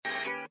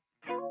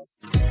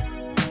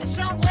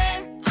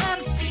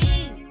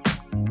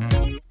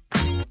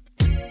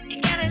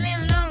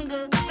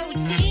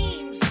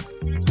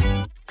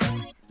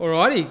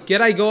Alrighty,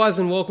 g'day guys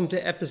and welcome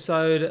to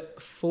episode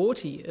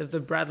 40 of the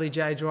Bradley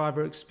J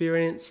Driver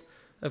Experience.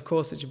 Of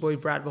course, it's your boy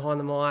Brad behind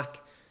the mic.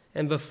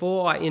 And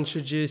before I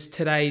introduce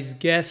today's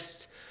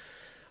guest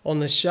on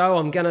the show,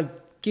 I'm going to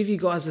give you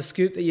guys a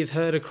scoop that you've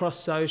heard across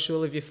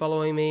social if you're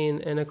following me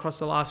and across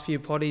the last few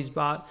poddies.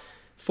 But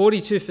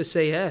 42 for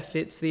CF,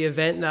 it's the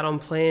event that I'm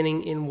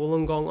planning in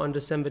Wollongong on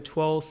December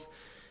 12th.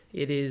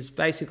 It is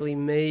basically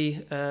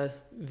me, a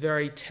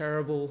very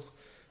terrible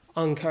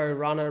Unco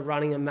runner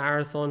running a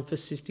marathon for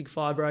Cystic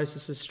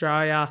Fibrosis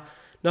Australia,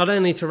 not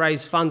only to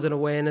raise funds and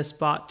awareness,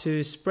 but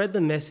to spread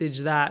the message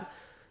that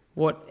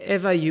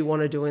whatever you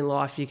want to do in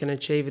life, you can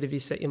achieve it if you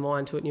set your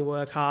mind to it and you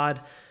work hard.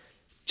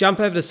 Jump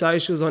over to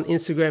socials on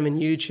Instagram and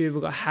YouTube.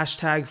 We've got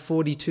hashtag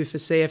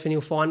 42forCF and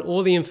you'll find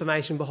all the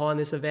information behind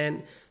this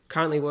event.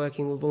 Currently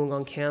working with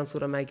Wollongong Council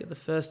to make it the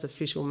first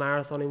official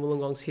marathon in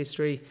Wollongong's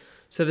history.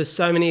 So there's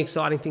so many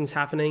exciting things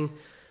happening.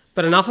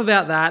 But enough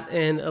about that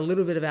and a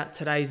little bit about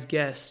today's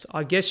guest.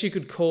 I guess you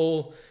could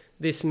call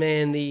this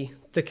man the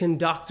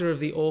conductor of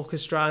the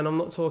orchestra, and I'm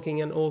not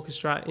talking an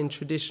orchestra in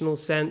traditional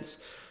sense,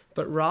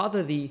 but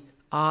rather the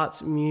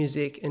arts,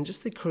 music, and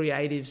just the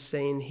creative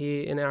scene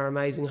here in our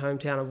amazing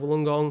hometown of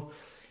Wollongong.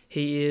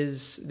 He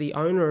is the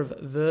owner of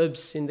Verb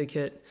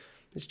Syndicate.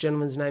 This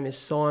gentleman's name is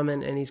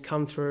Simon, and he's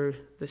come through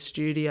the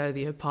studio,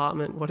 the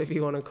apartment, whatever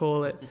you want to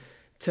call it,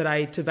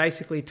 today to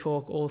basically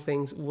talk all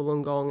things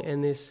Wollongong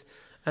and this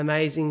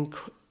amazing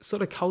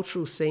sort of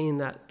cultural scene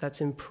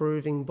that's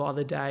improving by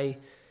the day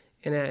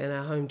in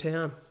our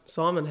hometown.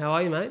 Simon, how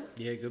are you, mate?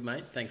 Yeah, good,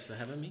 mate. Thanks for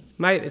having me.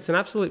 Mate, it's an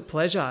absolute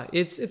pleasure.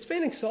 It's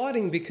been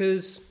exciting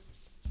because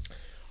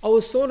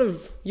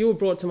you were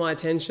brought to my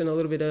attention a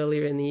little bit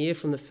earlier in the year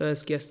from the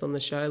first guest on the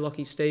show,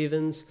 Lockie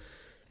Stevens,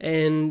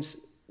 and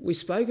we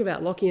spoke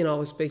about, Lockie and I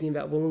were speaking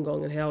about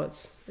Wollongong and how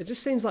it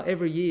just seems like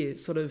every year it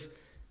sort of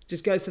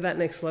just goes to that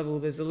next level.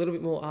 There's a little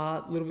bit more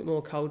art, a little bit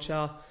more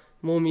culture,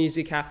 more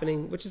music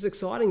happening, which is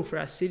exciting for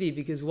our city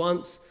because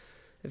once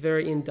a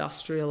very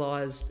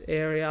industrialised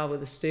area with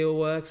the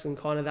steelworks and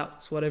kind of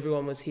that's what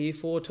everyone was here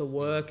for, to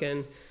work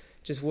and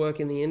just work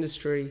in the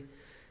industry.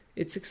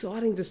 It's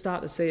exciting to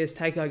start to see us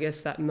take, I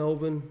guess, that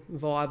Melbourne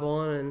vibe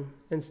on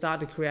and start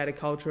to create a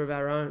culture of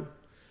our own.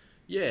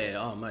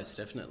 Yeah, most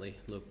definitely.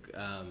 Look,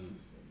 I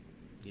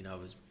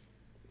was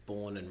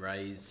born and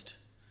raised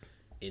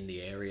in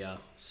the area,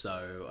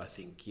 so I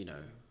think,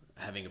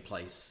 having a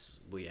place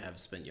where you have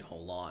spent your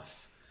whole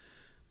life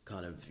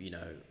kind of,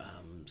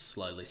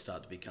 slowly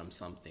start to become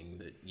something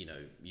that,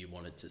 you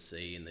wanted to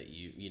see and that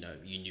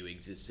you knew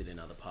existed in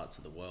other parts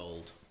of the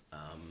world.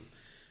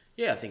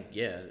 I think,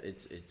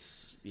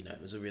 it's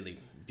it was a really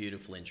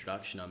beautiful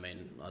introduction. I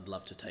mean, I'd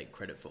love to take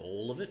credit for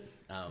all of it.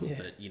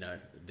 But,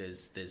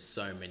 there's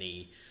so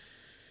many,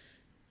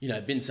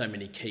 been so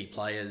many key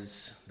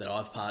players that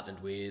I've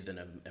partnered with and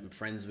am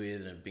friends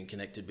with and have been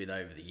connected with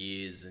over the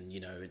years. And,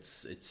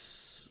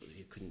 it's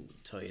you couldn't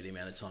tell you the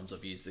amount of times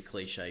I've used the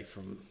cliche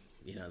from,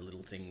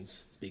 little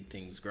things, big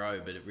things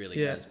grow, but it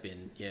really has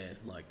been,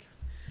 like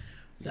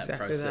that exactly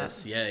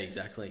process. That. Yeah,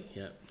 exactly.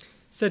 Yeah.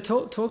 So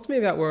talk to me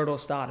about where it all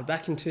started,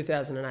 back in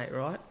 2008,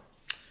 right?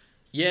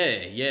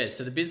 Yeah.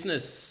 So the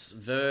business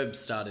Verb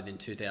started in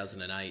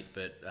 2008,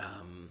 but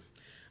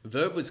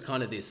Verb was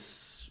kind of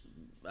this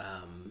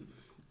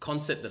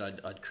concept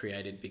that I'd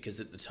created because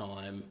at the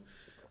time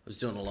I was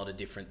doing a lot of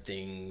different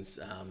things,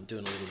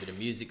 doing a little bit of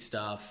music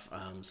stuff,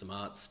 some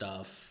art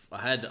stuff.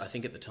 I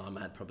think at the time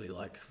I had probably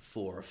like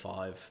 4 or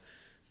 5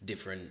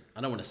 different,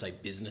 I don't want to say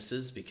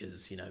businesses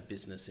because,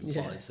 business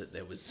implies that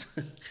there was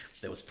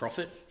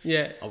profit.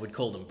 Yeah. I would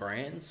call them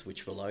brands,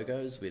 which were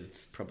logos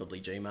with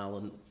probably Gmail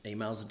and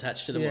emails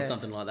attached to them or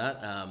something like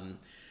that. I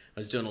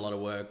was doing a lot of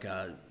work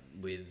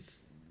with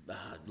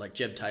like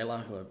Jeb Taylor,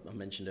 who I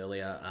mentioned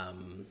earlier,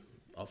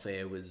 off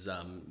air was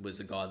a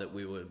guy that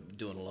we were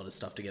doing a lot of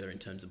stuff together in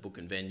terms of book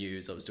and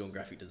venues. I was doing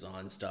graphic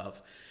design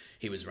stuff.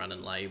 He was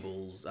running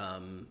labels.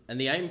 And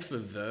the aim for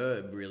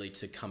Verb really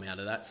to come out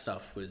of that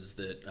stuff was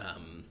that,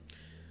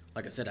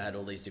 like I said, I had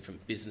all these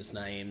different business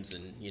names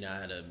and, I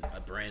had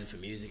a brand for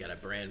music, I had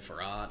a brand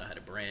for art, I had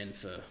a brand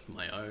for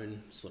my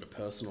own sort of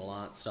personal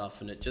art stuff.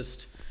 And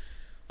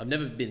I've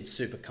never been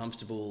super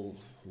comfortable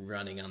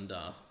running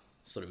under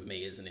sort of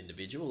me as an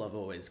individual. I've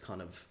always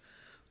kind of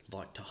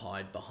liked to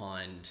hide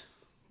behind,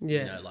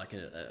 like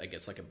I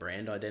guess like a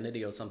brand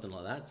identity or something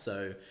like that.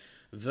 So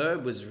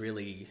Verb was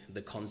really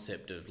the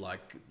concept of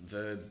like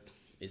Verb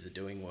is a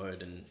doing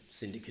word and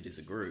Syndicate is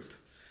a group.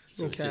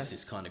 So it's just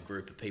this kind of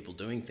group of people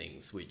doing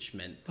things, which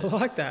meant that, I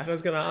like that. I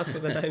was going to ask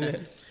what the name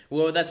meant.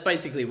 Well, that's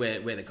basically where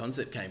the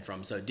concept came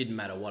from. So it didn't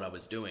matter what I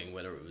was doing,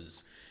 whether it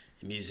was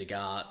music,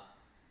 art,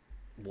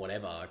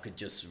 whatever. I could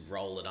just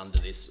roll it under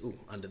this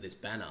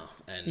banner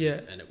and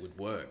it would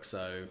work.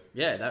 So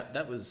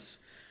that was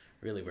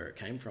really where it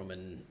came from,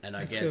 and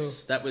I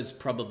guess that was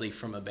probably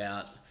from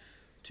about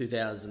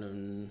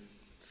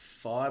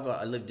 2005.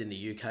 I lived in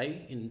the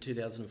UK in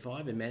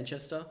 2005 in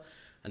Manchester,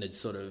 and had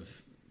sort of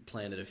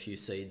planted a few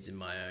seeds in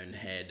my own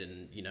head,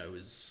 and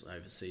was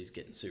overseas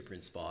getting super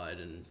inspired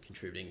and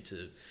contributing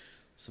to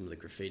some of the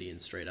graffiti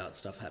and street art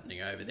stuff happening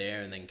over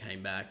there, and then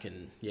came back,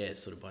 and yeah,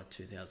 sort of by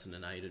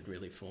 2008 had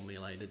really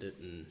formulated it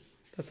and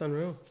That's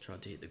unreal.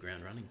 tried to hit the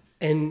ground running.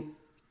 And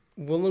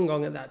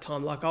Wollongong at that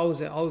time, like I was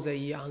a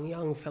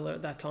young fella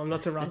at that time,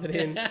 not to rub it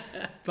in,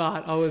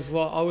 but I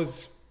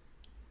was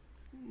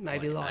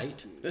maybe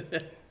like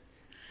 8.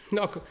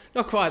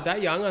 not quite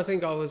that young. I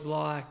think I was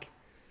like,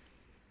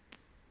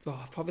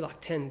 probably like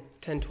 10,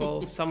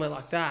 12, somewhere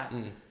like that.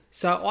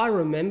 So I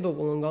remember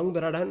Wollongong,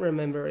 but I don't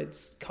remember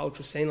its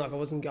cultural scene. Like I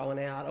wasn't going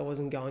out, I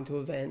wasn't going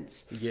to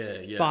events.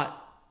 Yeah. But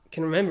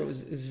can remember it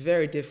was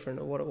very different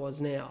to what it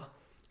was now.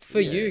 For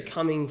you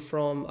coming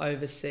from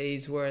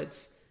overseas where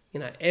it's,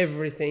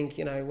 everything,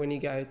 when you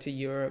go to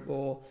Europe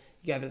or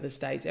you go to the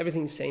States,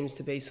 everything seems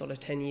to be sort of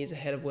 10 years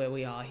ahead of where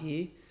we are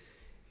here.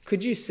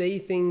 Could you see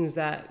things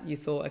that you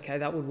thought, okay,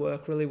 that would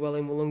work really well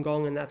in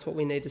Wollongong and that's what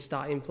we need to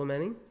start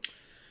implementing?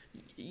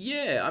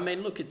 Yeah, I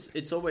mean, look,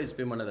 it's always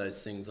been one of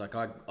those things. Like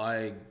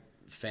I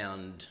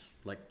found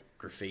like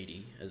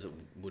graffiti, as it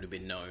would have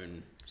been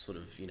known, sort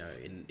of,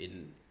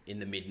 in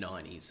the mid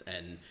 '90s,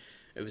 and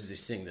it was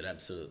this thing that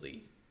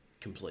absolutely,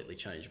 completely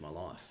changed my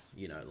life.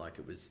 Like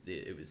it was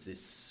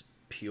this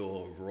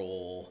pure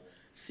raw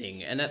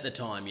thing, and at the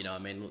time,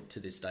 look, to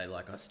this day,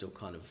 like I still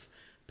kind of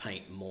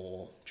paint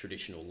more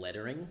traditional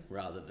lettering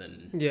rather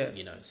than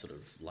sort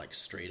of like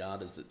street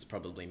art, as it's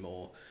probably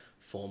more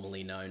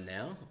formally known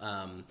now.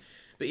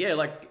 But yeah,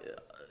 like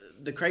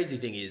the crazy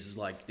thing is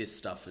like this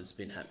stuff has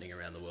been happening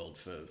around the world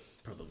for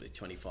probably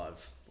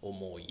 25 or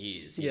more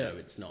years. You know,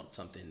 it's not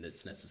something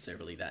that's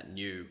necessarily that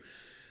new.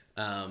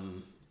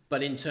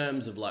 But in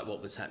terms of like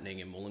what was happening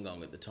in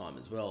Wollongong at the time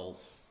as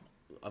well,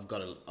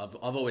 I've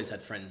always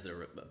had friends that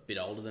are a bit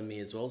older than me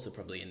as well, so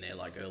probably in their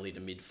like early to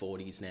mid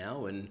 40s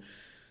now, and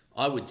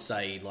I would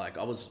say, like,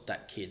 I was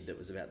that kid that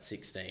was about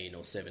 16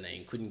 or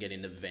 17, couldn't get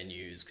into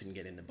venues, couldn't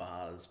get into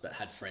bars, but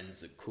had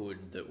friends that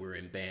could, that were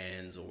in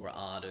bands or were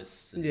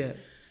artists.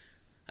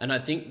 And I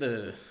think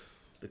the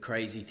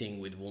crazy thing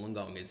with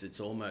Wollongong is it's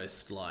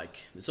almost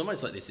like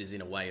this is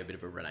in a way a bit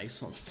of a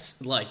renaissance.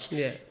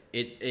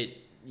 It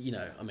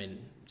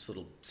sort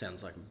of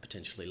sounds like I'm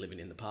potentially living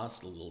in the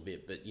past a little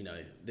bit, but,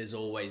 there's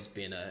always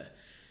been a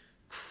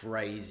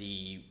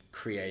crazy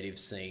creative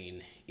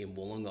scene in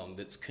Wollongong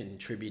that's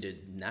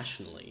contributed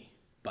nationally,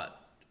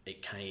 but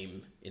it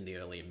came in the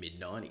early and mid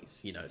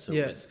 90s, so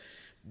it was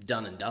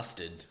done and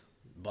dusted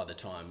by the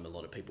time a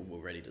lot of people were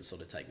ready to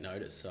sort of take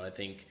notice. So I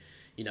think,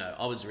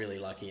 I was really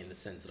lucky in the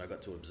sense that I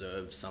got to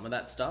observe some of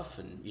that stuff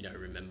and,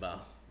 remember,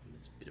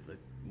 it's a bit of a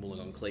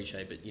Wollongong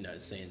cliche, but,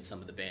 seeing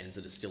some of the bands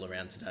that are still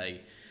around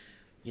today,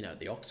 at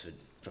the Oxford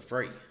for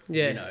free,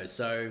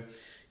 so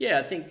yeah,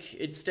 I think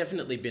it's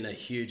definitely been a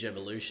huge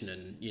evolution,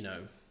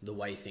 and, the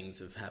way things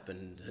have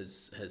happened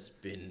has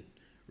been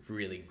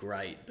really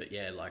great. But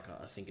yeah, like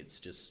I think it's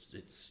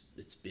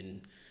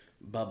been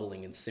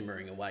bubbling and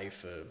simmering away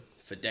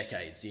for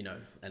decades,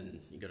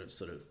 and you got to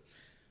sort of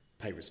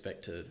pay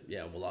respect to,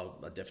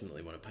 I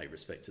definitely want to pay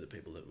respect to the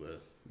people that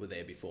were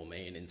there before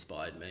me and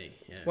inspired me.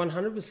 Yeah.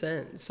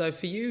 100%. So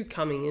for you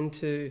coming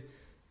into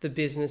the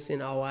business in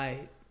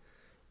 2008,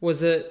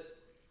 was it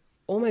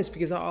almost,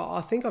 because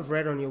I think I've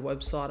read on your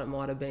website, it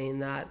might have been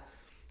that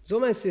it's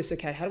almost this,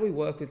 okay, how do we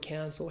work with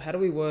council? How do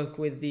we work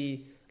with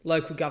the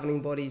local governing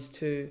bodies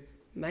to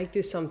make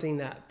this something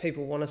that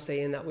people want to see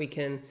and that we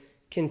can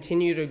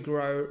continue to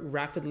grow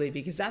rapidly?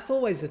 Because that's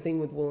always the thing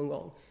with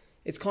Wollongong.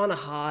 It's kind of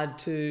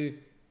hard a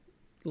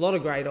lot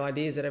of great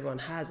ideas that everyone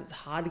has, it's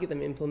hard to get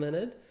them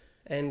implemented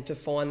and to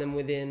find them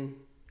within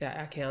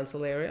our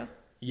council area.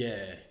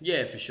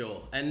 Yeah, for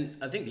sure. And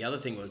I think the other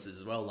thing was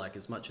as well, like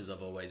as much as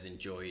I've always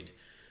enjoyed,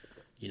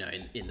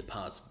 in the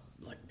past,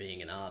 like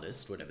being an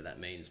artist, whatever that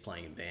means,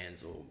 playing in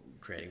bands or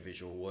creating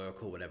visual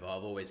work or whatever,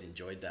 I've always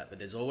enjoyed that. But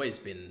there's always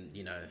been,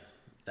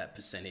 that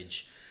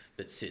percentage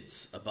that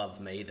sits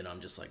above me that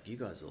I'm just like, you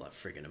guys are like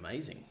friggin'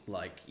 amazing.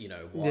 Like,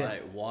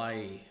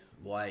 why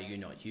are you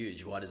not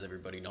huge? Why does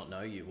everybody not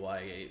know you?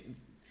 Why?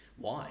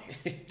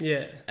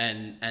 Yeah.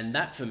 And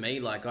that for me,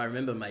 like I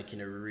remember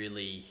making a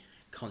really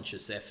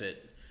conscious effort,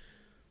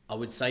 I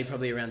would say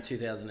probably around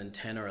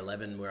 2010 or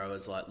 11, where I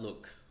was like,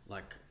 look,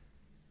 like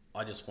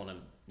I just want to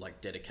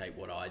like dedicate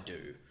what I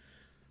do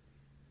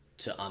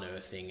to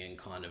unearthing and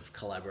kind of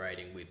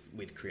collaborating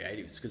with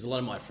creatives, because a lot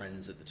of my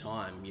friends at the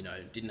time,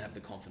 didn't have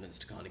the confidence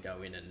to kind of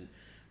go in and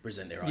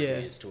present their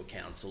ideas to a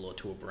council or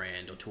to a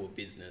brand or to a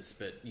business.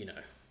 But,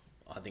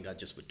 I think I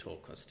just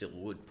I still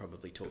would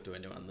probably talk to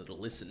anyone that'll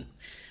listen.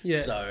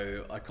 Yeah.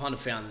 So I kind of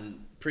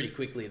found pretty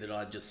quickly that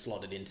I just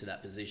slotted into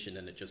that position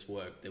and it just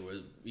worked. There were,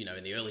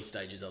 in the early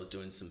stages I was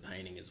doing some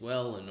painting as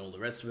well and all the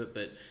rest of it,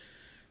 but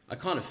I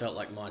kind of felt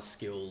like my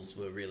skills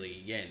were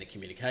really, in the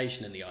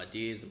communication and the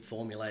ideas and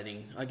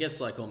formulating, I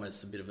guess like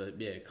almost a bit of a,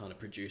 kind of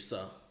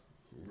producer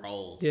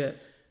role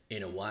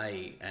in a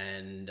way.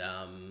 And,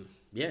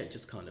 it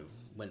just kind of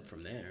went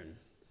from there. And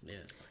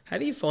How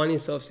do you find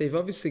yourself? So you've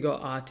obviously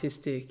got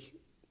artistic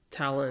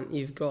talent,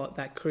 you've got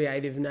that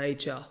creative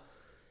nature,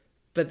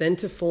 but then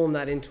to form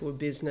that into a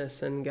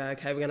business and go,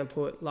 okay, we're going to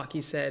put, like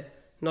you said,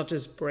 not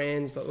just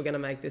brands, but we're going to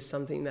make this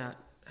something that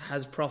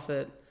has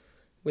profit.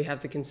 We have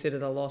to consider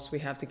the loss. We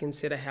have to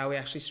consider how we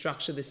actually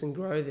structure this and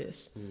grow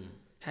this.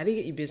 How do you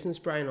get your business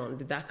brain on?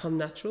 Did that come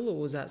natural, or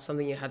was that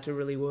something you had to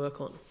really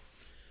work on?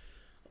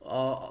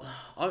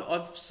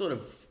 I've sort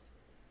of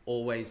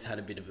always had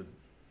a bit of a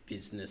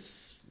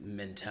business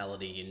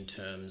mentality in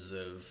terms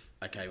of,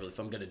 okay, well, if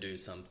I'm going to do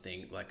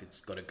something, like,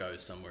 it's got to go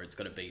somewhere, it's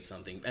got to be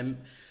something. And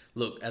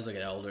look, as I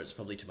get older, it's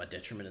probably to my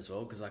detriment as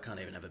well, because I can't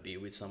even have a beer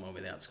with someone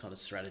without kind of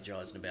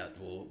strategizing about,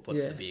 well,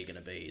 what's the beer going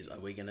to be? Are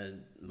we going to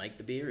make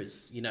the beer?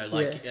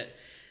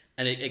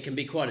 And it can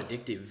be quite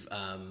addictive.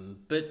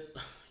 But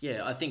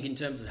yeah, I think in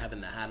terms of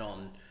having the hat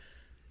on,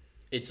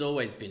 it's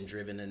always been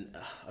driven, and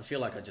I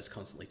feel like I just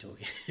constantly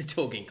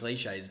talking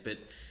cliches, but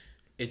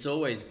it's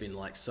always been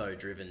like so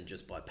driven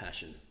just by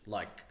passion,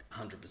 like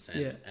 100%.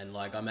 Yeah. And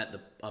like I'm at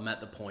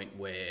the point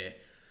where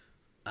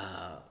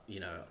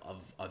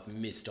I've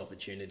missed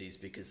opportunities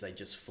because they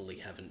just fully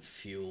haven't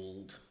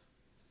fueled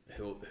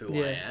who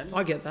I am.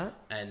 I get that.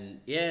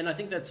 And I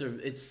think it's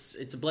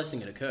a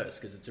blessing and a curse,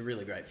 because it's a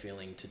really great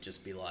feeling to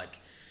just be like,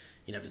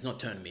 if it's not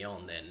turning me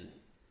on, then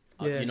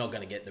you're not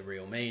going to get the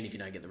real me. And if you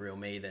don't get the real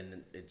me,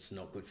 then it's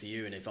not good for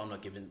you. And if I'm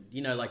not given,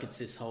 it's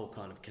this whole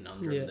kind of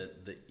conundrum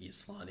that you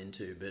slide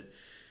into. But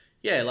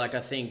yeah, like I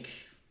think,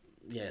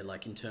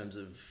 like in terms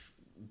of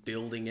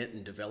building it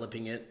and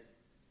developing it,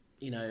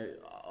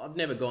 I've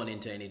never gone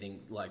into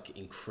anything like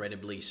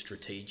incredibly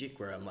strategic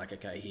where I'm like,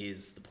 okay,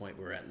 here's the point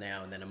we're at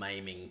now, and then I'm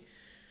aiming,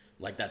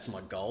 like that's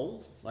my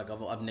goal. Like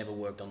I've never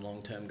worked on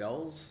long-term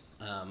goals.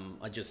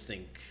 I just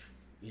think,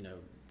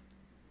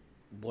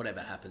 whatever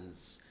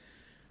happens,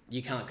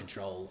 you can't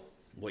control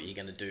what you're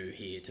going to do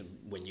here to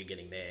when you're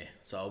getting there.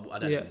 So I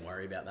don't even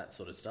worry about that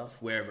sort of stuff.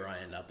 Wherever I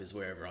end up is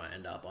wherever I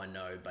end up. I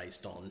know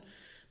based on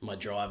my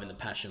drive and the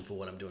passion for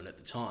what I'm doing at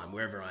the time,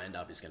 wherever I end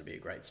up is going to be a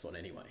great spot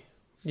anyway.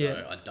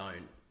 So I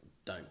don't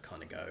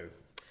kind of go.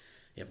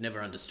 I've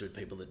never understood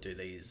people that do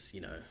these,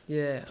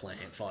 5-year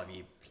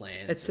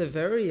plans. It's a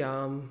very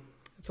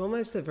it's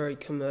almost a very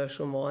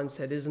commercial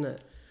mindset, isn't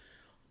it?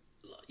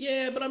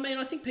 Yeah, but I mean,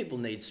 I think people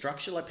need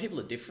structure. Like people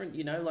are different,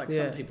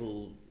 some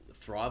people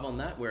thrive on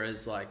that,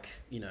 whereas like,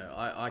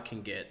 I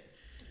can get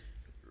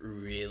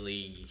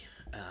really,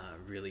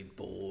 really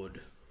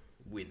bored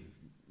with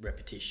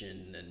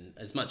repetition, and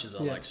as much as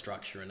I like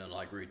structure and I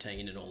like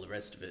routine and all the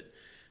rest of it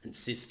and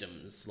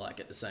systems, like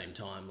at the same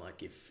time,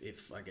 like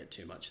if I get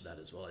too much of that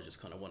as well, I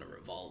just kind of want to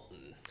revolt.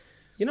 And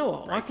you know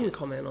what, I can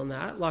comment on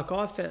that. Like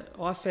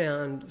I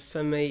found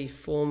for me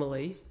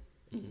formally,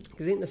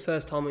 because I think the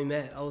first time we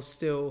met, I was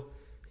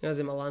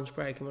in my lunch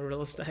break and my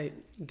real estate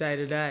day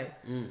to day.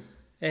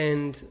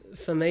 And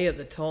for me at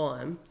the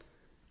time,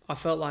 I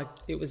felt like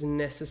it was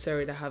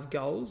necessary to have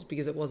goals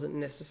because it wasn't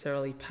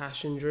necessarily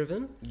passion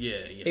driven.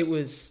 Yeah. It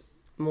was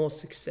more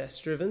success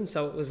driven.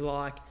 So it was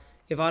like,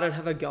 if I don't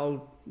have a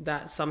goal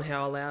that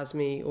somehow allows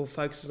me or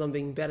focuses on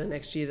being better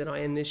next year than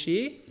I am this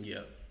year,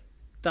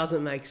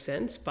 doesn't make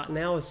sense. But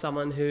now as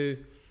someone who,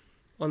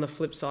 on the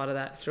flip side of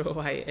that, threw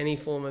away any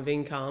form of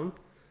income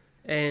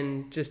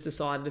and just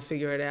decided to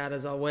figure it out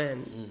as I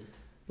went,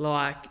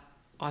 like,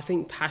 I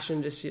think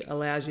passion just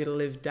allows you to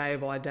live day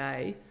by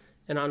day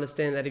and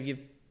understand that if you're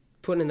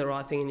putting in the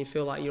right thing and you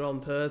feel like you're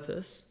on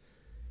purpose,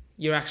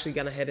 you're actually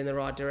going to head in the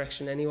right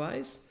direction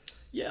anyways.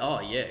 Yeah, oh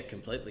yeah,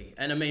 completely.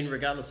 And I mean,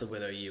 regardless of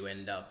whether you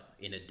end up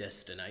in a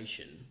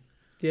destination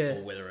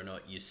or whether or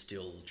not you're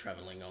still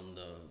travelling on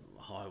the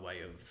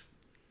highway of,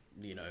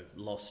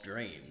 lost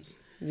dreams,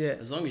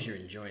 as long as you're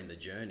enjoying the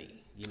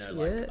journey,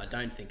 I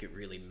don't think it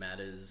really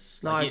matters.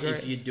 No, like, I agree.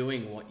 If you're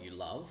doing what you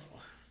love,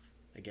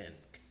 again,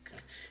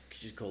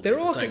 could you call They're it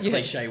all so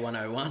cliche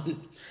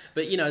 101?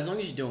 But, as long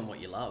as you're doing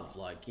what you love,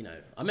 like,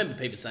 I remember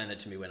people saying that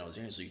to me when I was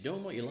young. So you're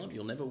doing what you love,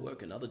 you'll never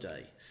work another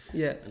day.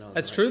 Yeah,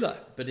 that's true though.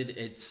 But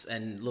it's,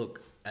 and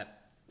look, I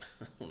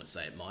want to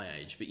say at my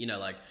age, but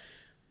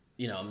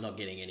I'm not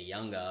getting any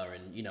younger,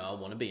 and I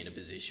want to be in a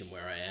position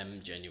where I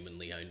am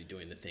genuinely only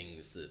doing the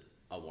things that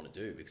I want to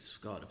do, because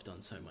God, I've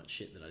done so much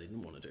shit that I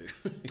didn't want to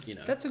do.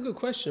 That's a good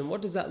question.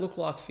 What does that look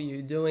like for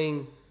you,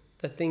 doing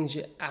the things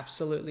you're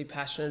absolutely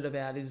passionate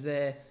about? Is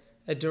there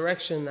a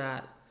direction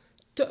that,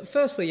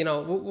 firstly,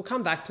 we'll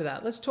come back to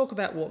that. Let's talk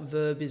about what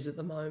Verb is at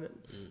the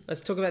moment.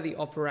 Let's talk about the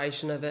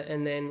operation of it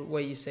and then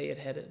where you see it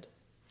headed.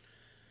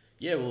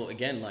 Yeah, well,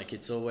 again, like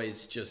it's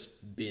always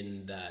just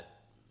been that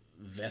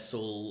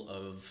vessel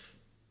of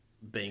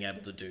being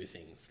able to do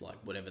things, like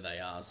whatever they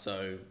are.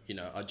 So,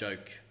 I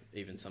joke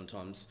even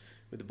sometimes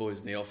with the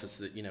boys in the office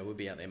that, we'll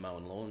be out there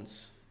mowing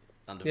lawns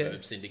under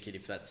Verb Syndicate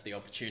if that's the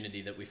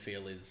opportunity that we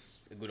feel is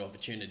a good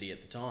opportunity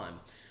at the time.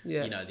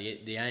 Yeah.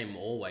 The aim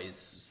always,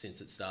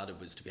 since it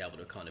started, was to be able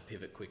to kind of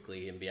pivot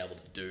quickly and be able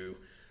to do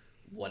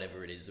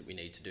whatever it is that we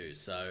need to do.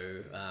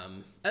 So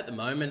at the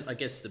moment, I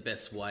guess the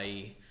best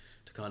way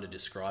to kind of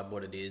describe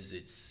what it is,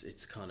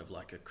 it's kind of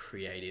like a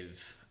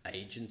creative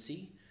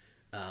agency.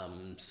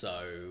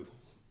 So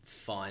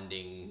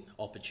finding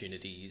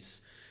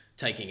opportunities,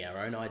 taking our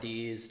own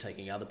ideas,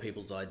 taking other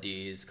people's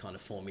ideas, kind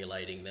of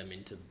formulating them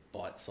into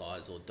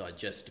bite-sized or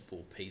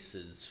digestible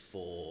pieces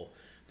for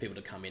people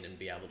to come in and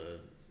be able to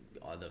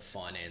either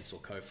finance or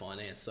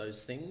co-finance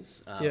those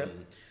things. Yeah.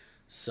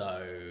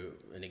 So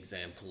an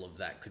example of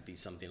that could be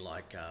something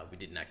like we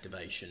did an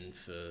activation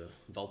for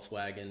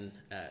Volkswagen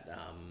at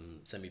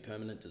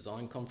Semi-Permanent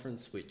Design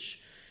Conference, which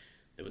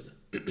there was,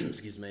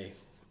 excuse me,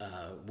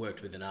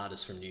 worked with an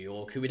artist from New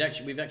York who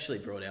we've actually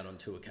brought out on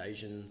 2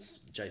 occasions,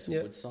 Jason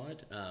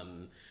Woodside.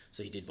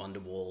 So he did Wonder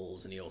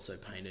Walls, and he also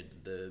painted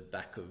the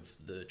back of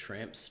the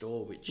Tramp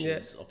store, which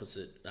is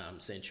opposite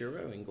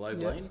Santuro in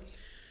Globe Lane.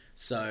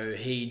 So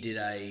he did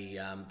they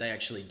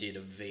actually did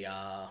a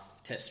VR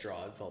test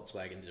drive.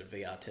 Volkswagen did a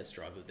VR test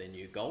drive of their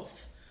new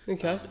Golf.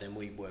 Okay. But then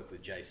we worked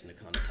with Jason to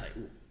kind of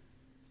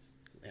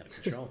out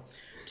of control,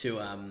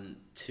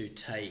 to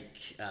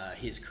take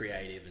his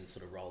creative and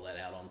sort of roll that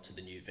out onto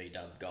the new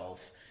VW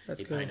Golf.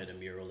 He painted a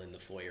mural in the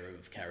foyer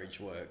of Carriage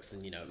Works,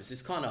 and it was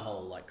this kind of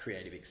whole like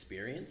creative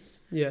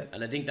experience. Yeah.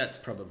 And I think that's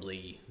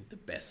probably the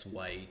best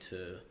way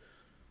to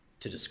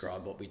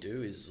describe what we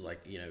do is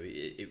like,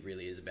 it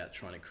really is about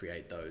trying to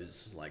create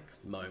those like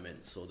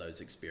moments or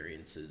those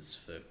experiences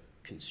for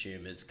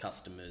consumers,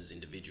 customers,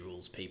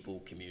 individuals,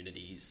 people,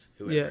 communities,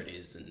 whoever it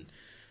is. And,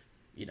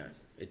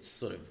 it's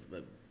sort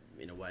of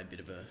in a way a bit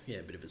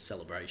of a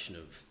celebration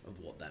of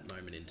what that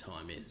moment in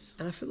time is.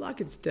 And I feel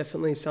like it's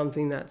definitely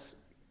something that's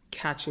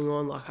catching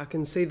on. Like I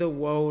can see the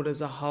world as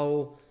a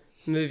whole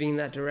moving in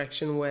that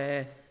direction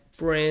where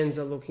brands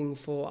are looking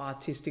for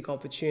artistic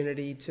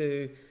opportunity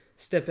to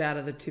step out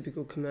of the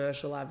typical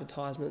commercial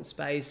advertisement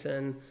space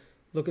and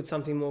look at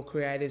something more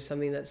creative,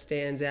 something that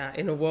stands out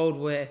in a world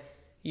where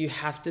you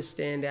have to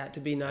stand out to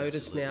be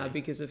noticed now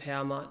because of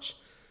how much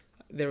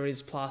there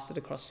is plastered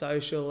across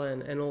social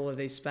and all of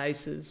these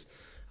spaces.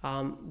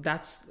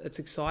 It's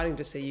exciting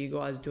to see you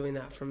guys doing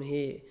that from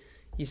here.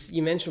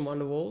 You mentioned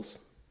Wonder Walls.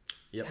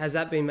 Yep. Has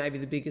that been maybe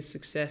the biggest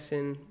success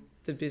in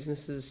the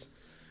business's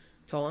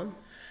time?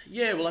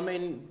 Yeah, well, I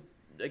mean,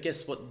 I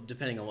guess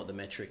depending on what the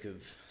metric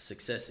of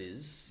success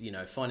is,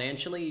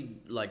 financially,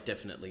 like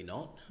definitely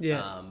not.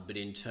 Yeah. But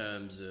in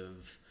terms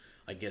of,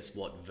 I guess,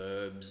 what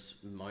Verb's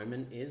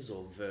moment is,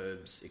 or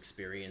Verb's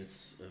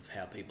experience of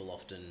how people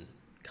often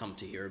come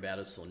to hear about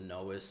us or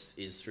know us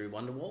is through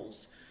Wonder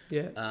Walls.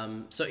 Yeah.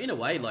 So in a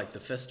way, like the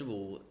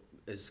festival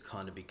has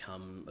kind of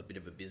become a bit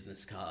of a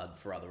business card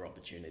for other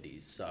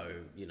opportunities. So,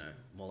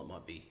 while it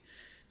might be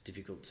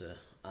difficult to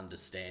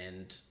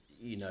understand,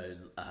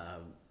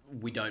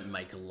 we don't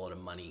make a lot of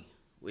money,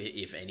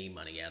 if any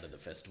money, out of the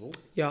festival.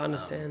 Yeah, I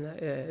understand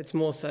that. Yeah, it's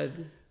more so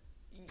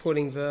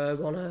putting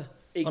Verb on a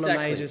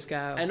major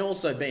scale. And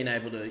also being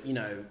able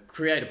to,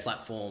 create a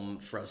platform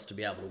for us to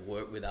be able to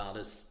work with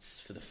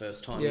artists for the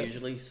first time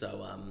usually.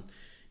 So,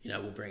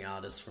 we'll bring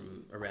artists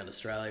from around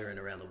Australia and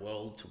around the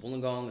world to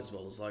Wollongong, as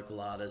well as local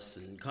artists,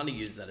 and kind of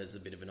use that as a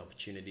bit of an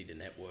opportunity to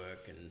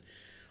network. And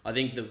I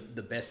think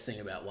the best thing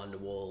about Wonder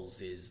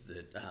Walls is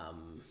that,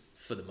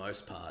 for the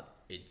most part,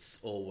 it's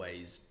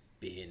always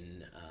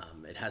been,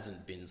 it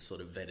hasn't been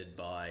sort of vetted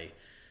by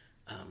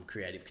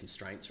creative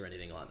constraints or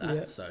anything like that.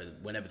 Yeah. So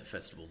whenever the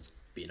festival's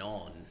been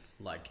on,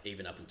 like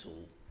even up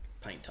until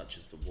paint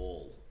touches the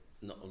wall,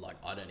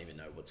 I don't even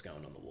know what's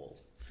going on the wall.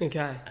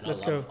 Okay, and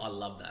I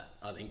love that.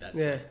 I think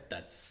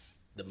that's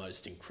the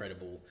most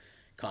incredible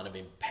kind of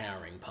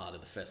empowering part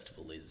of the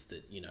festival is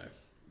that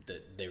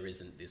that there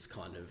isn't this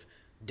kind of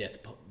death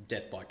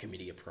by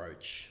committee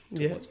approach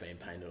to what's being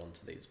painted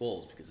onto these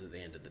walls, because at the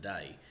end of the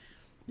day,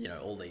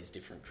 all these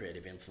different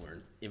creative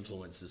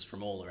influences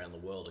from all around the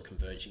world are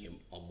converging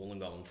on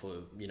Wollongong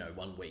for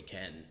one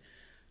weekend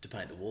to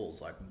paint the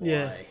walls. Like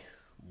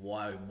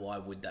why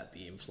would that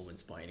be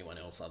influenced by anyone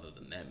else other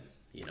than them?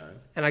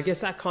 And I guess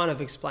that kind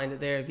of explained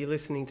it there. If you're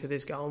listening to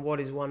this going, what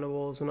is Wonder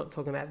Walls? We're not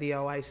talking about the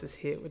Oasis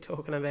hit. We're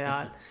talking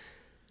about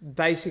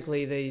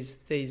basically these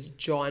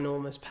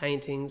ginormous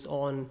paintings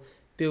on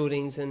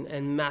buildings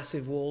and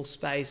massive wall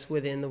space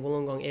within the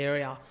Wollongong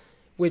area,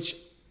 which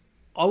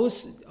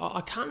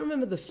I can't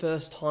remember the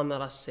first time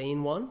that I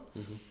seen one.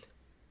 Mm-hmm.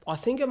 I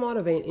think it might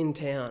have been in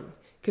town,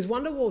 because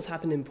Wonder Walls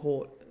happened in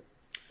Port.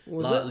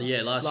 Last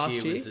year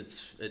was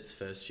its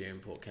first year in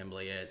Port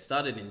Kembla. Yeah, it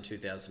started in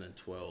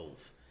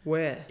 2012.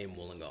 Where? In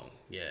Wollongong,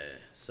 yeah.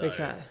 So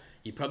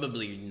you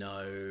probably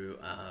know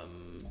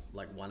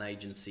like one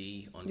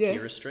agency on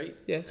Kira Street.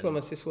 Yeah, that's where my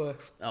sis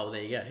works. Oh,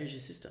 there you go. Who's your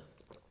sister?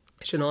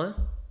 Shania.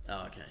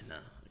 Oh, okay, no.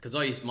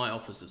 Because my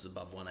office was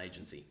above one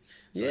agency.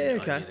 So I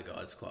knew the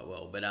guys quite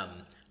well. But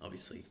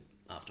obviously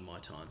after my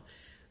time.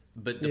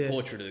 But the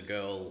portrait of the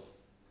girl,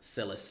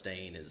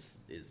 Celestine, is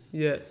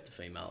the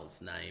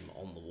female's name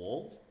on the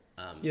wall.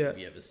 Have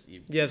you ever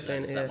seen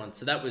that one?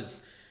 So that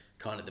was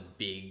kind of the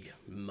big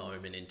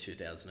moment in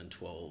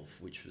 2012,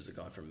 which was a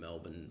guy from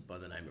Melbourne by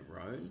the name of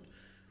Roan.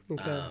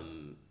 Okay.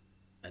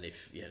 And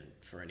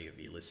for any of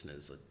your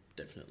listeners, I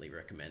definitely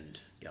recommend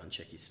go and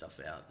check his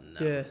stuff out. And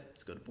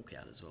it's got a book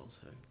out as well,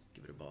 so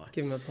give it a buy.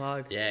 Give him a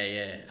plug.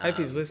 Yeah. Hope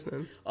he's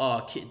listening.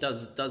 Oh,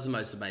 does the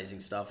most amazing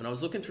stuff. And I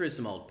was looking through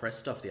some old press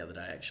stuff the other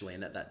day, actually,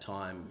 and at that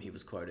time he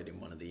was quoted in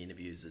one of the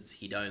interviews as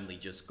he'd only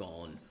just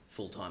gone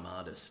full-time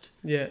artist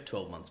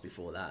 12 months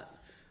before that.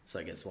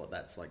 So guess what?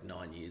 That's like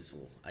 9 years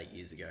or 8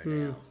 years ago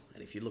now.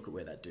 And if you look at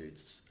where that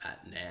dude's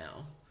at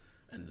now,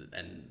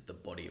 and the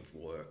body of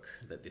work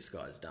that this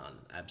guy's done,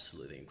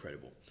 absolutely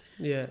incredible.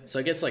 Yeah. So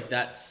I guess like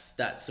that's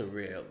a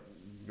real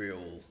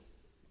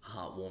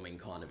heartwarming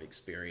kind of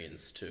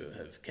experience to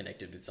have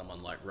connected with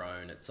someone like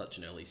Roan at such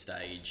an early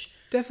stage.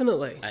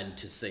 Definitely. And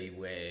to see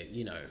where,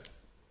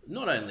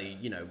 not only,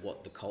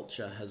 what the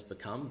culture has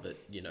become, but,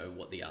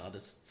 what the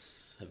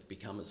artists have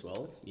become as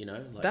well,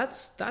 Like...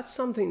 That's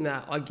something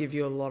that I give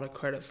you a lot of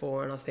credit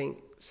for, and I think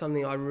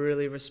something I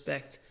really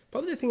respect.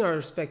 Probably the thing I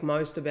respect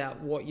most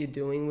about what you're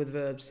doing with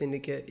Verb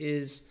Syndicate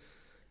is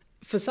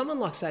for someone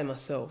like, say,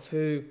 myself,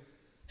 who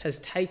has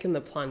taken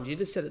the plunge, you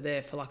just said it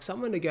there, for like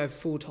someone to go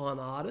full-time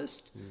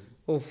artist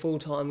or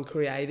full-time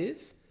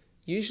creative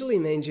usually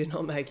means you're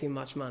not making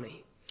much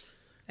money.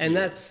 And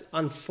that's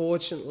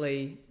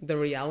unfortunately the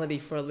reality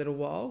for a little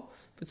while.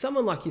 But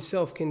someone like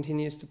yourself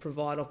continues to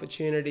provide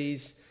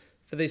opportunities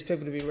for these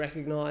people to be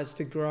recognised,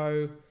 to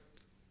grow,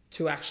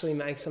 to actually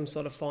make some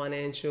sort of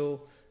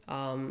financial,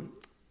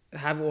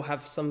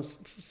 have some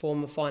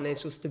form of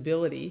financial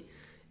stability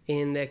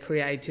in their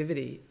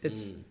creativity.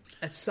 It's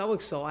so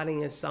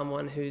exciting as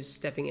someone who's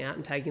stepping out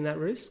and taking that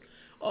risk.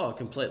 Oh,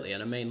 completely.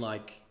 And I mean,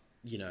 like,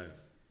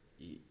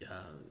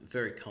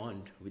 very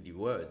kind with your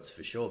words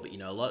for sure. But,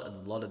 a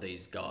lot of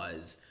these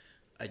guys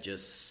are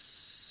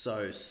just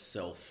so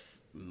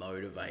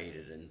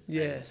self-motivated and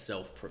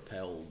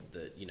self-propelled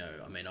that,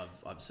 I mean,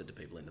 I've said to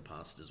people in the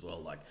past as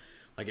well, like,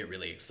 I get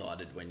really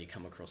excited when you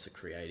come across a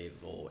creative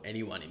or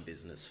anyone in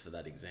business for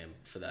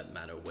that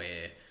matter,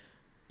 where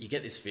you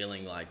get this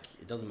feeling like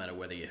it doesn't matter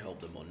whether you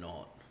help them or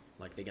not.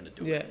 Like they're going to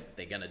do it.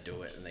 They're going to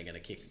do it, and they're going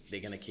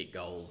to kick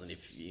goals. And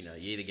if you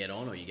either get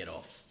on or you get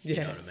off. You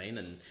know what I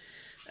mean?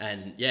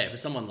 And for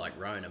someone like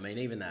Roan, I mean,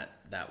 even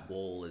that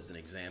wall as an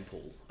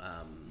example,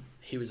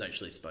 he was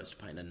actually supposed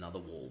to paint another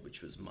wall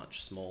which was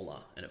much smaller,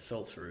 and it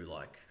fell through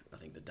like I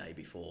think the day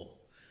before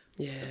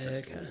the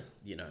festival.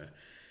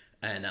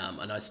 And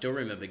I still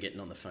remember getting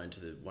on the phone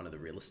to one of the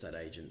real estate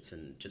agents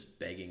and just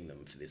begging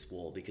them for this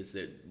wall because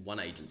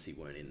one agency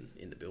weren't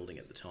in the building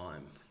at the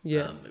time.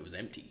 It was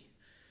empty.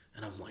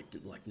 And I'm like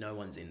no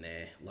one's in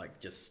there. Like,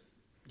 just,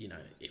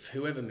 if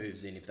whoever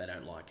moves in, if they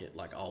don't like it,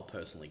 like I'll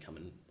personally come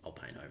and I'll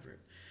paint over it.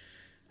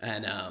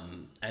 And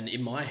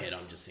in my head,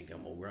 I'm just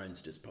thinking, well,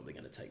 Roan's just probably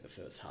going to take the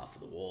first half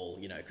of the wall,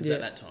 because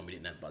at that time we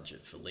didn't have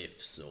budget for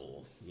lifts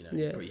or, we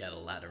had a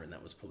ladder and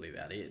that was probably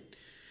about it.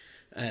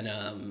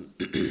 And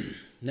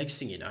next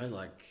thing you know,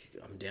 like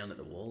I'm down at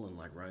the wall and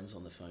like Roan's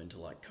on the phone to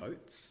like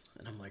Coates,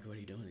 and I'm like, what are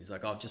you doing? He's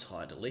like, I've just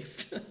hired a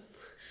lift.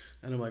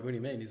 And I'm like, what do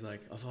you mean? He's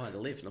like, I've hired a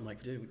lift. And I'm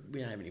like, dude, we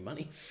don't have any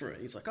money for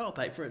it. He's like, oh, I'll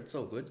pay for it. It's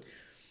all good.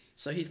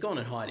 So he's gone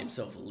and hired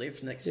himself a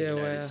lift. Next thing you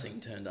know, this thing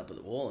turned up at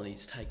the wall and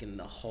he's taken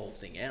the whole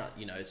thing out,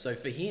 So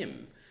for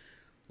him,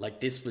 like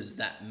this was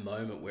that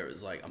moment where it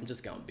was like, I'm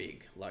just going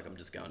big. Like I'm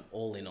just going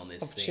all in on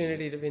this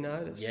opportunity to be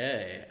noticed.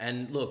 Yeah.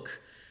 And look,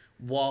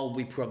 while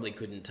we probably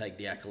couldn't take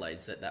the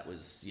accolades that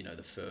was,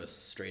 the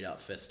first street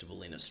art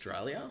festival in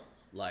Australia,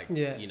 like,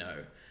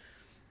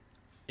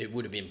 it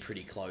would have been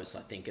pretty close,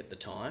 I think, at the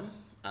time,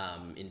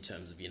 in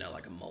terms of,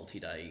 like a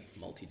multi-day,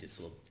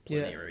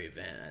 multidisciplinary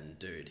event. And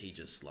dude, he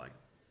just like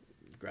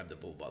grabbed the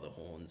bull by the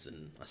horns.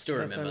 And I still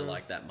remember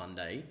like that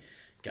Monday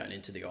going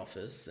into the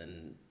office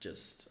and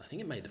just, I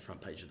think it made the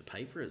front page of the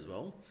paper as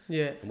well.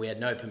 Yeah. And we had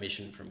no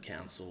permission from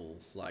council.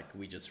 Like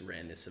we just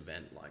ran this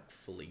event like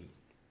fully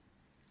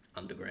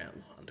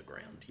underground,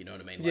 you know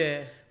what I mean?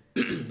 Like,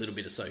 a little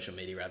bit of social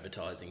media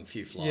advertising, a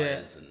few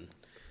flyers, and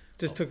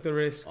just took the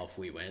risk. Off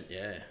we went,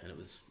 and it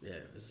was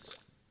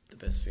the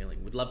best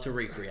feeling. Would love to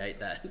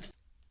recreate that.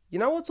 You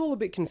know what's all a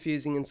bit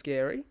confusing and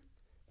scary?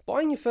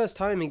 Buying your first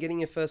home and getting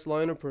your first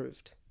loan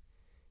approved.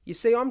 You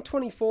see, I'm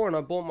 24 and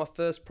I bought my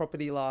first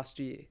property last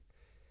year.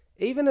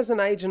 Even as an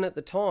agent at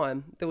the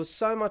time, there was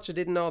so much I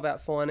didn't know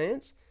about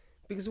finance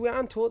because we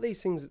aren't taught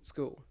these things at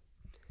school.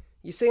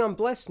 You see, I'm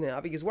blessed now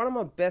because one of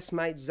my best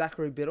mates,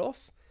 Zachary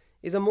Bidoff,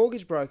 is a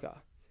mortgage broker.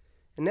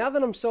 And now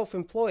that I'm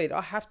self-employed, I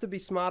have to be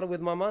smarter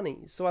with my money.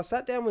 So I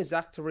sat down with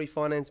Zach to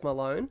refinance my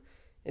loan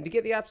and to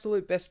get the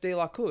absolute best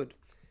deal I could.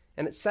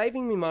 And it's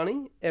saving me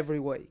money every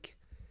week.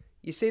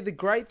 You see, the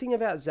great thing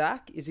about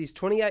Zach is he's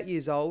 28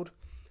 years old,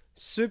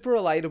 super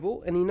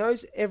relatable, and he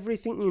knows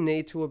everything you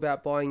need to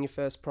about buying your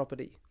first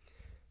property.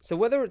 So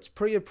whether it's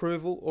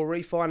pre-approval or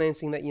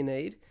refinancing that you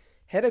need,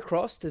 head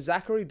across to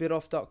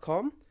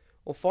zacharybidoff.com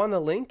or find the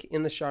link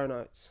in the show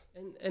notes.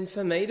 And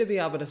for me to be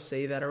able to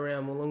see that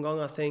around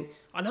Wollongong,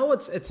 I know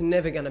it's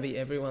never going to be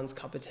everyone's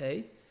cup of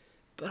tea,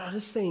 but I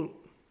just think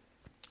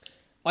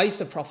I used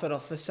to profit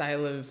off the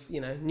sale of,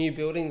 new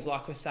buildings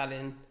like we're sat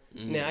in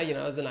now,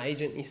 as an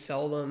agent, you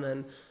sell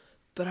them.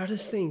 But I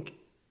just think,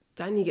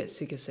 don't you get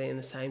sick of seeing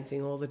the same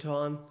thing all the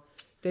time?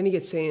 Then you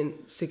get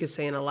sick of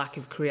seeing a lack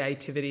of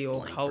creativity or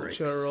blank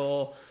culture bricks.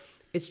 Or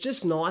it's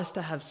just nice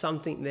to have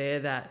something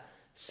there that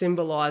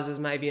symbolises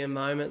maybe a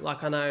moment.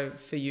 Like I know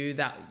for you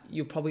that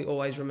you'll probably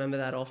always remember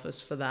that office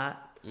for that.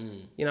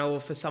 You know, or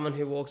for someone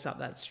who walks up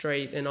that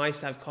street, and I used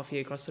to have coffee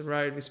across the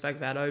road. We spoke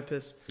about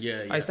Opus.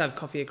 Yeah. I used to have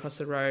coffee across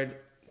the road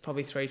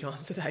probably 3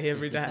 times a day,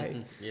 every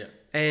day. Yeah.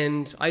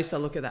 And I used to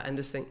look at that and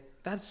just think,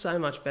 that's so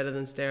much better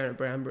than staring at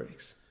brown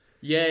bricks.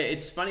 Yeah,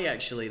 it's funny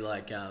actually,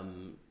 like,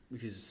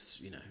 because,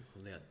 you know,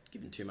 without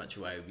giving too much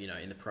away, you know,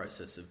 in the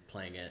process of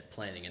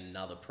planning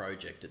another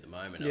project at the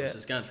moment, I was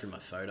just going through my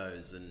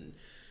photos and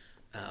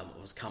I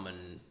was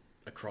coming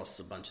across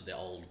a bunch of the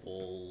old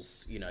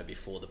walls, you know,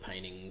 before the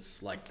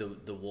paintings, like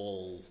the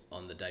wall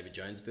on the David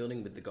Jones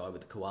building with the guy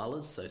with the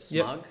koalas, so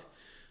smug. Yep.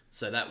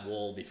 So that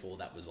wall before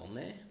that was on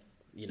there,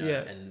 you know,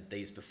 and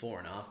these before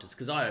and afters,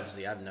 because I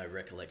obviously have no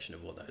recollection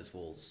of what those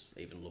walls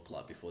even looked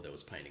like before there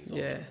was paintings on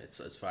them. It's,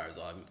 as far as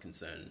I'm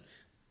concerned,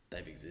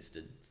 they've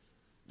existed,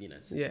 you know,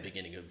 since the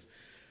beginning of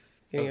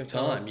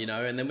time, you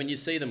know. And then when you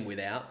see them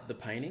without the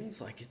paintings,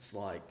 like it's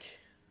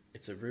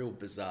a real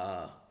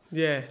bizarre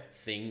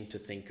thing to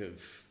think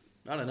of.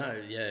 I don't know,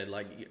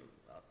 like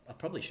I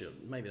probably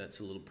should, maybe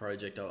that's a little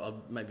project.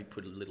 I'll maybe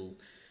put a little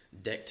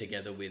deck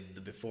together with the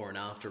before and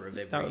after of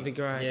every... That would be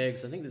great. Yeah,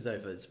 because I think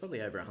it's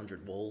probably over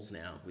 100 walls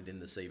now within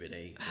the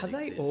CBD. Have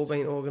they all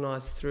been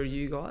organised through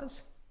you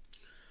guys?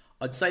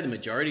 I'd say the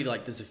majority,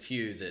 like there's a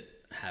few that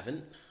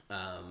haven't,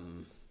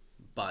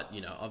 but,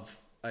 you know, I've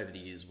over the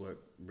years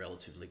worked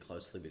relatively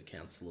closely with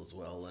council as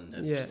well, and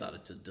have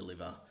started to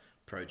deliver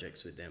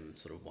projects with them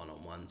sort of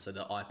one-on-one. So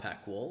the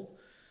IPAC wall...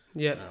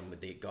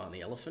 with the guy on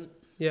the elephant.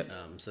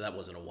 So that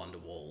wasn't a Wonder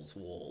Walls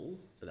wall,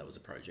 but that was a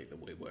project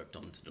that we worked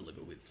on to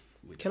deliver with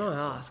Can council.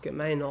 I ask, it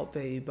may not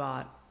be,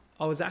 but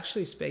I was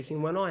actually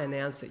speaking, when I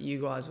announced that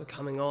you guys were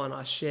coming on,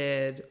 I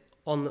shared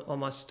on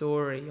my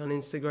story on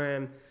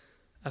Instagram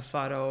a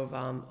photo of,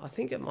 I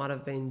think it might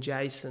have been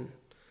Jason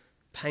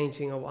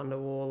painting a Wonder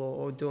Wall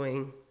or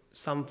doing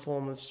some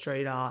form of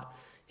street art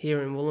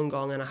here in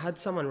Wollongong. And I had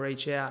someone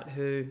reach out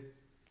who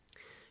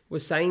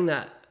was saying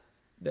that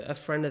a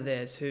friend of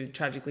theirs who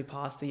tragically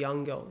passed, a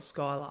young girl,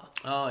 Skylar.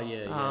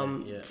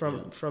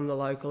 From the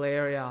local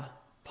area,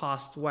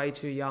 passed way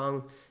too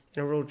young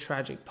in a real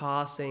tragic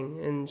passing,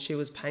 and she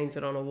was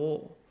painted on a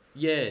wall.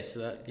 Was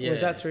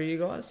that through you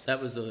guys? That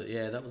was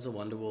a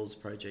Wonder Walls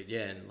project.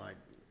 Yeah, and like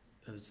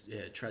it was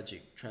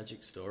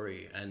tragic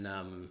story. And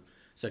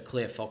so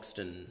Claire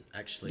Foxton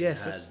actually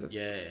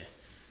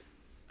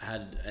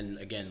had, and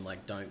again,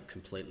 like, don't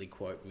completely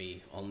quote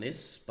me on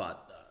this,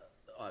 but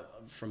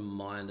from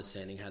my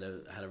understanding, had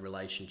a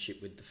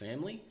relationship with the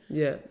family.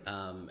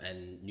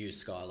 And knew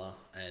Skylar,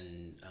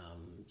 and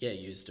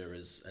used her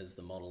as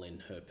the model in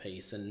her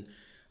piece. And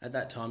at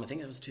that time, I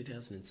think that was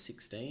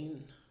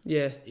 2016.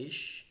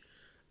 Ish.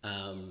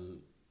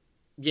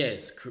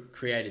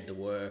 Created the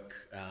work,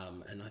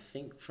 and I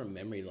think from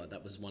memory, like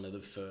that was one of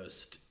the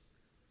first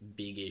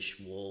big-ish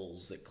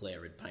walls that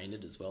Claire had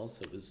painted as well.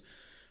 So it was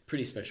a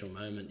pretty special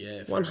moment.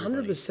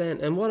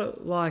 100%. And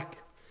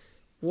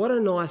what a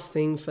nice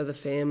thing for the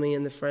family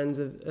and the friends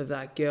of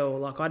that girl.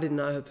 Like, I didn't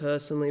know her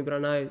personally, but I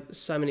know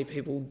so many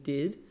people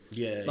did.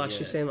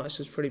 She seemed like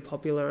she was pretty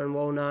popular and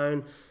well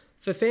known.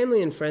 For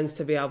family and friends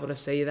to be able to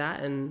see that,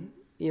 and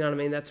you know what I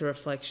mean, that's a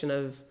reflection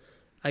of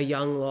a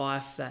young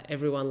life that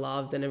everyone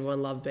loved and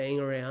everyone loved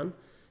being around.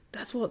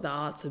 That's what the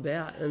art's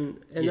about, and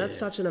that's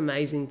such an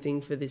amazing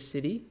thing for this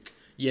city.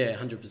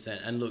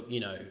 100%. And look, you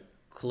know,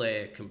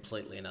 Claire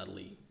completely and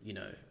utterly, you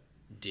know,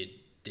 did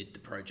the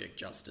project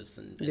justice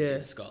and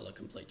did Skylar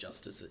complete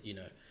justice. You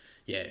know,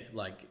 it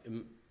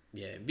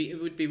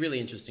would be really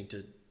interesting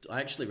to. I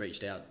actually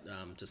reached out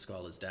to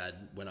Skylar's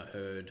dad when I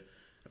heard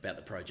about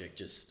the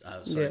project.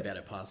 About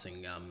her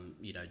passing.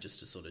 You know, just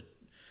to sort of,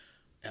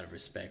 out of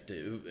respect,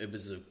 it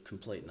was a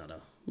complete and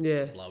utter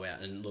blowout.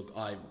 And look,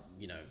 I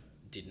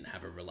didn't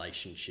have a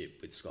relationship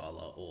with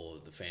Skylar or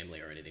the family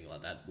or anything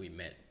like that. We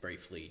met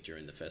briefly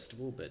during the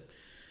festival, but.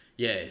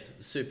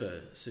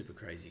 Super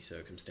crazy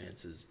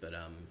circumstances, but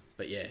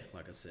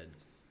like I said,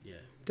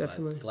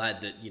 definitely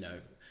glad that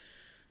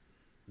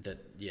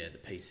the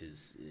piece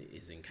is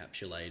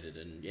encapsulated,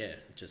 and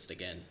just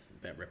again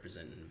about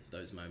representing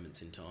those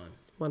moments in time.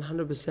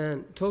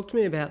 100%. Talk to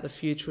me about the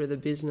future of the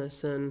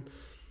business, and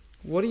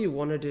what do you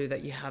want to do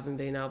that you haven't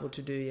been able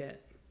to do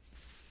yet?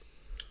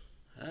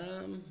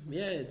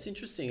 It's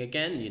interesting.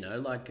 Again, you know,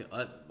 like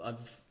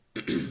I've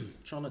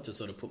tried not to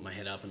sort of put my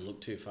head up and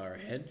look too far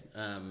ahead.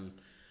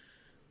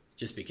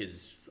 Just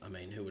because, I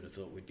mean, who would have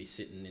thought we'd be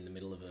sitting in the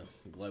middle of a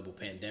global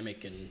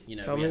pandemic, and we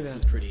had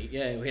some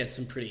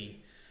pretty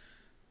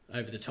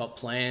over the top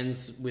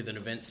plans with an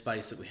event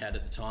space that we had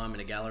at the time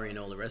and a gallery and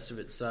all the rest of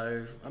it.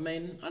 So, I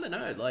mean, I don't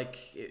know, like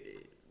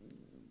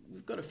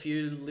we've got a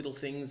few little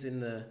things in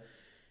the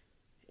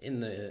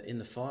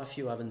fire, a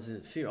few irons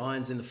in the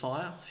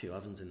fire.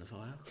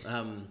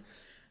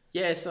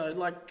 So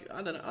like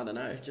I don't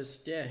know,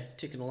 just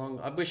ticking along.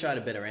 I wish I had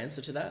a better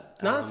answer to that.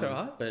 No, it's all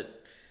right. But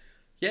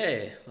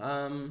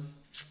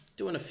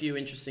doing a few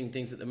interesting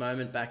things at the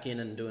moment, back in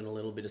and doing a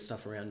little bit of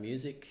stuff around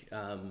music.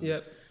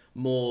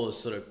 More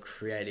sort of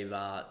creative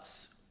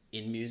arts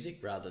in music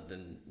rather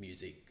than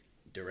music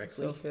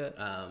directly. Itself,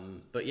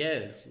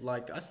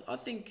 I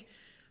think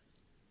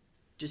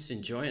just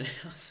enjoying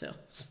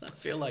ourselves. I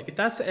feel like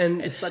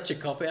it's such a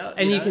cop out,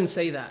 and you can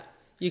see that.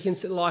 You can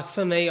see, like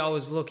for me, I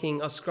was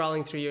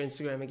scrolling through your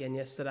Instagram again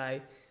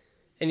yesterday,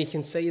 and you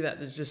can see that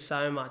there's just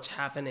so much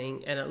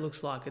happening, and it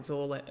looks like it's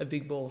all a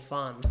big ball of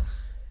fun.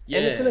 Yeah.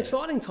 And it's an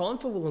exciting time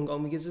for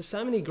Wollongong because there's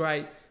so many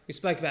great. We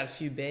spoke about a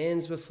few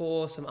bands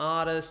before, some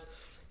artists.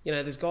 You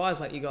know, there's guys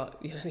like you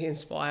got, the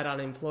Inspired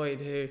Unemployed,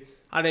 who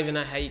I don't even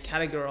know how you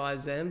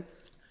categorise them,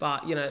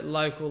 but,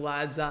 local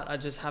lads that are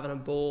just having a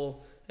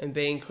ball and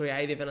being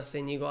creative, and I've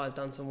seen you guys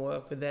done some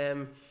work with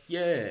them. Yeah.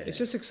 It's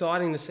just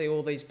exciting to see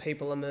all these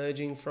people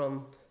emerging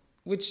from,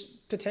 which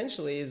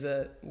potentially is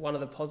one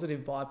of the positive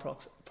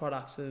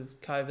byproducts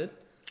of COVID.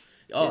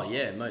 Oh,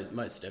 yeah,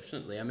 most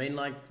definitely. I mean,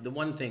 like, the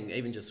one thing,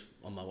 even just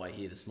on my way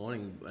here this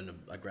morning, when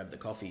I grabbed the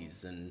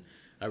coffees and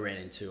I ran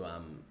into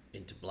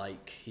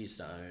Blake. He used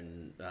to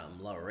own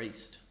Lower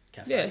East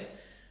Cafe. Yeah.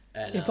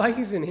 And Blake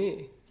is in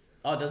here.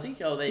 Oh, does he?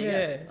 Oh, there you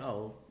go.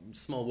 Oh,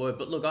 small word.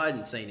 But look, I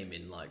hadn't seen him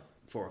in like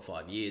 4 or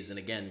 5 years. And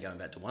again, going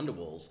back to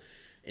Wonderwalls,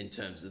 in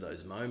terms of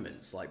those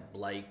moments, like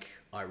Blake,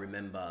 I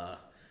remember,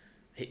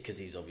 because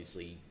he's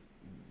obviously,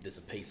 there's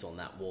a piece on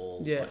that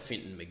wall by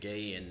Finton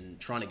McGee, and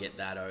trying to get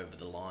that over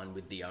the line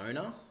with the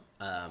owner.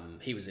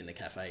 He was in the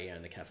cafe, he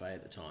owned the cafe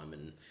at the time,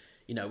 and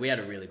we had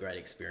a really great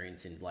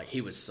experience in, like,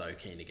 he was so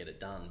keen to get it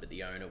done, but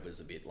the owner was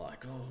a bit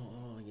like,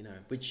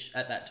 which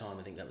at that time,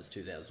 I think that was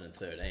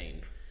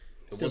 2013.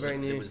 Still very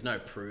new. There was no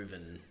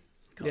proven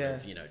kind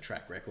of,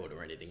 track record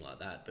or anything like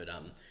that. But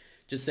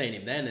just seeing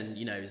him then, and,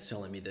 he was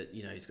telling me that,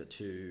 he's got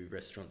 2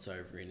 restaurants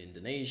over in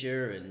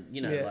Indonesia,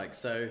 and,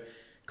 so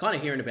kind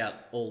of hearing about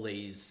all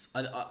these,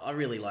 I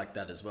really like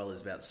that as well,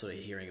 as about sort of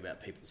hearing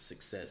about people's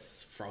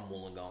success from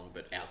Wollongong,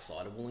 but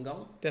outside of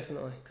Wollongong.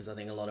 Definitely. Because I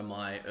think a lot of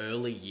my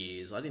early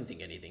years, I didn't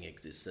think anything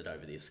existed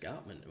over the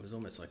escarpment. It was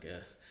almost like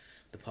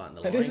the part in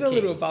the Lion King. It is a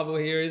little bubble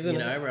here, isn't it?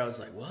 Where I was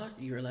like, what?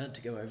 You're allowed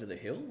to go over the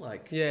hill?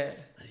 Like, yeah.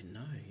 I didn't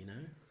know,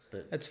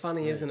 But it's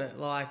funny, isn't it?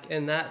 Like,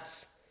 and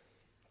that's,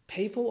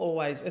 people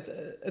always,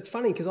 it's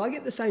funny because I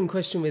get the same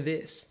question with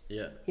this.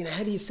 Yeah.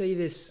 How do you see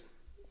this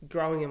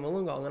growing in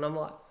Wollongong? And I'm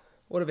like,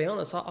 well, to be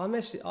honest,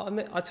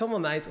 I tell my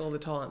mates all the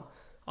time,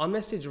 I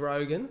message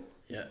Rogan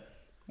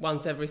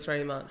once every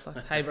 3 months.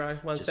 Like, hey, bro,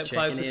 one step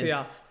closer to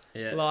you.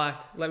 Yeah. Like,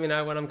 let me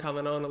know when I'm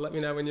coming on, or let me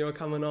know when you're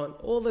coming on,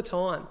 all the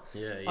time.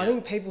 Yeah. I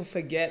think people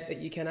forget that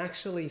you can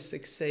actually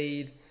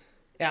succeed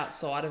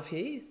outside of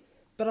here,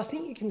 but I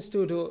think you can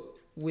still do it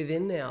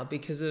within now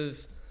because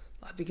of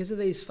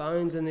these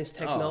phones and this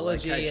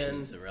technology.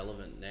 Location's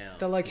irrelevant now.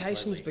 The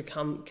locations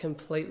become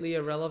completely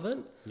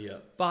irrelevant. Yeah.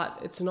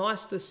 But it's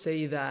nice to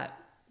see that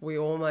we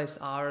almost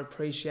are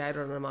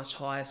appreciated on a much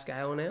higher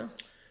scale now.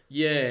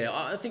 Yeah,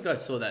 I think I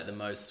saw that the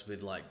most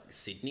with, like,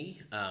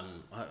 Sydney.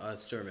 I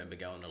still remember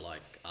going to,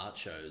 like, art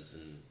shows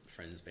and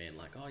friends being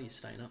like, oh, you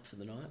staying up for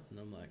the night? And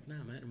I'm like, no,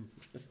 mate, I'm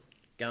just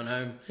going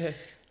home. Yeah,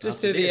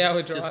 just do the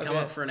hour drive. Just come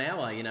up for an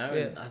hour,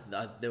 Yeah.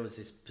 And there was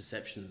this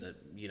perception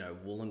that,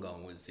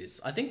 Wollongong was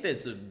this. I think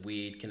there's a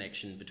weird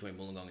connection between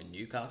Wollongong and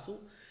Newcastle.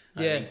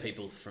 I think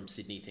people from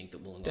Sydney think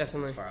that Wollongong is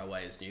as far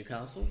away as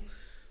Newcastle.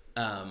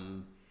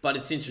 But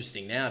it's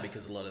interesting now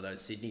because a lot of those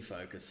Sydney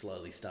folk are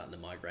slowly starting to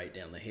migrate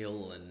down the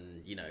hill,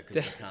 and,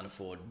 because they can't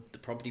afford the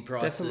property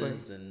prices.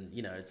 Definitely.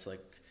 And, it's like,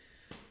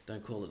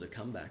 don't call it a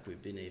comeback. We've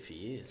been here for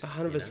years.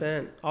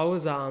 100%. I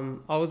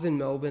was in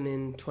Melbourne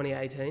in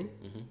 2018.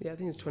 Mm-hmm. Yeah, I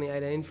think it was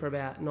 2018 for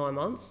about 9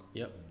 months.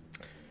 Yep.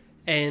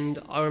 And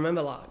I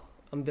remember, like,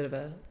 I'm a bit of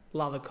a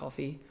lover of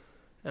coffee,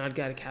 and I'd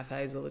go to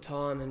cafes all the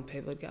time, and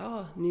people would go,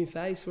 oh, new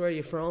face, where are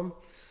you from?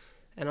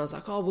 And I was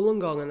like, oh,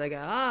 Wollongong. And they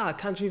go,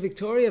 country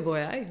Victoria boy,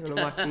 eh? And I'm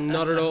like,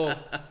 not at all.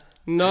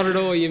 Not at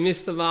all. You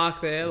missed the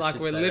mark there. Like,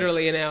 we're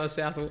literally an hour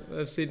south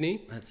of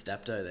Sydney. That's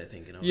Dapto they're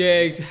thinking of. Yeah,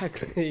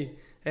 exactly.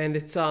 And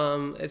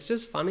it's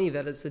just funny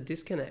that it's a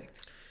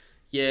disconnect.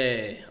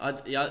 Yeah.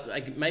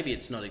 Maybe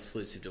it's not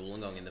exclusive to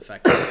Wollongong in the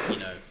fact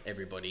that,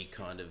 everybody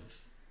kind of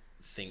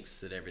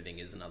thinks that everything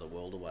is another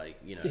world away.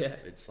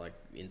 It's like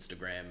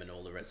Instagram and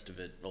all the rest of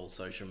it. All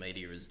social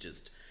media is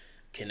just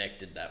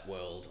connected that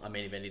world. I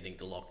mean, if anything,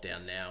 the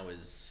lockdown now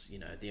is,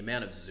 the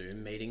amount of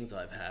Zoom meetings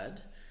I've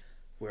had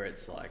where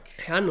it's like...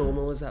 How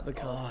normal has that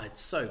become? Oh,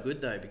 it's so good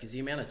though, because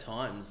the amount of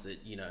times that,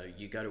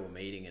 you go to a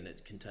meeting and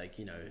it can take,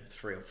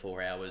 3 or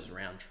 4 hours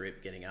round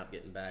trip, getting up,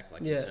 getting back,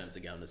 like in terms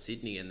of going to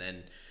Sydney, and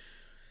then,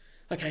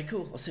 okay,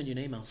 cool, I'll send you an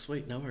email,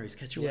 sweet, no worries,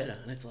 catch you later.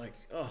 And it's like,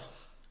 oh,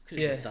 could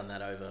have just done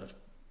that over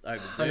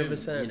Zoom,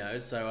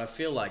 100%. So I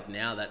feel like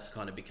now that's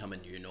kind of become a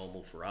new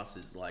normal for us,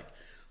 is like,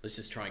 let's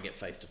just try and get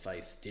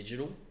face-to-face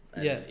digital.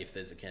 And if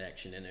there's a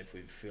connection and if we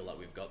feel like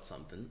we've got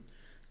something,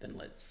 then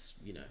let's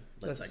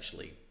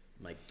actually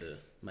make the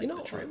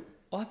trip.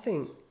 I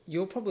think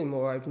you're probably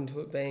more open to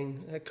it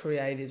being a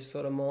creative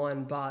sort of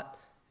mind, but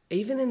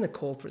even in the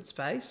corporate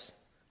space,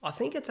 I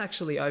think it's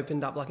actually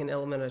opened up like an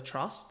element of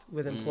trust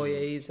with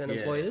employees and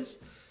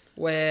employers,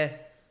 where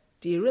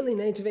do you really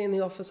need to be in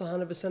the office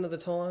 100% of the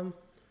time?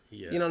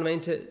 Yeah. You know what I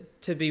mean?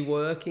 To be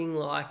working,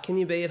 like, can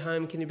you be at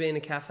home? Can you be in a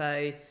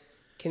cafe?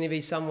 Can you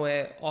be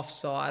somewhere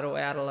off-site or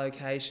out of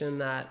location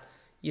that,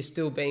 you're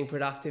still being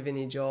productive in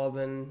your job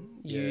and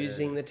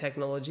using the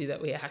technology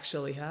that we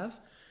actually have.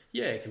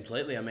 Yeah,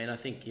 completely. I mean, I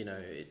think,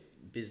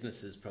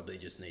 businesses probably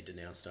just need to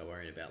now start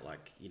worrying about,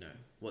 like,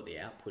 what the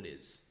output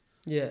is.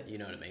 Yeah. You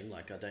know what I mean?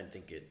 Like, I don't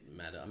think it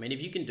matter. I mean,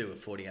 if you can do a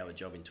 40-hour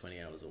job in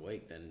 20 hours a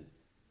week, then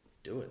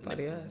do it.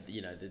 Bloody And, oath.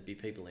 there'd be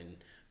people in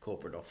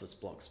corporate office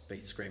blocks be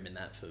screaming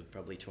that for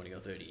probably 20 or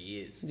 30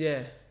 years.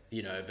 Yeah.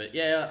 But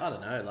yeah, I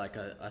don't know. Like,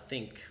 I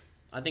think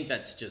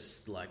that's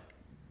just like,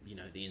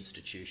 the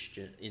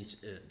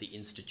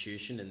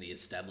institution and the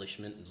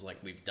establishment. It's like,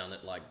 we've done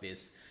it like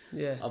this.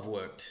 Yeah. I've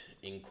worked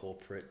in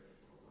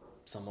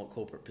somewhat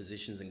corporate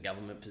positions and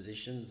government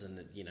positions, and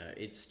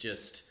it's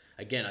just,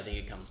 again, I think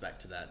it comes back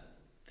to that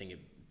thing a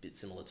bit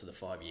similar to the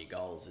 5-year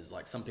goals, is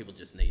like, some people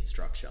just need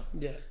structure.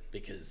 Yeah.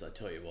 Because I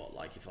tell you what,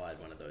 like, if I had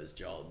one of those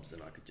jobs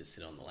and I could just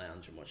sit on the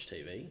lounge and watch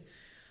TV,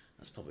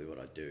 that's probably what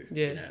I'd do.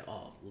 Yeah.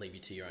 Leave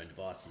you to your own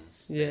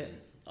devices. Yeah.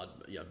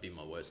 I'd be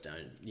my worst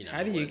own.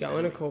 How do you go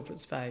in a corporate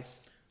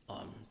space?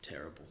 I'm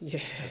terrible. Yeah.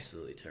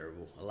 Absolutely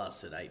terrible. I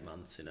lasted 8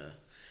 months in a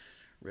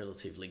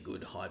relatively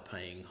good,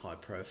 high-paying,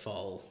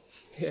 high-profile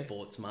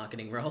sports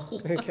marketing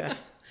role. Okay.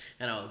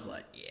 And I was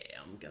like,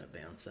 yeah, I'm going to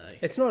bounce, eh?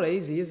 It's not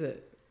easy, is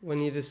it? When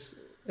you just,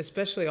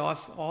 especially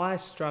I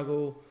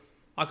struggle.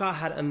 Like, I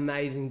had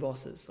amazing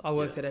bosses. I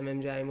worked at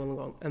MMJ in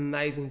Wollongong,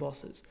 amazing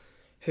bosses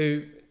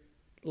who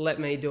let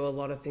me do a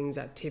lot of things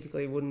that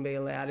typically wouldn't be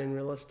allowed in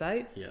real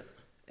estate. Yeah.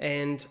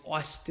 And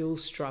I still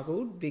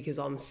struggled because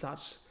I don't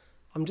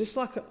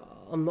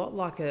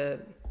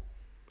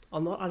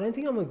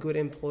think I'm a good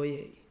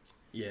employee.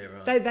 Yeah,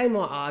 right. They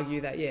might argue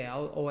that,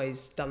 I've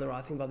always done the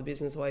right thing by the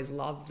business, always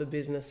loved the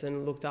business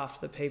and looked after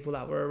the people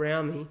that were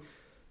around me.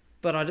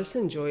 But I just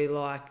enjoy,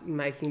 like,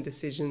 making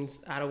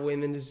decisions at a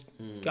whim and just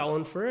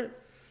going for it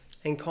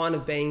and kind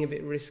of being a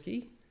bit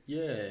risky.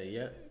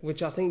 Yeah.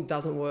 Which I think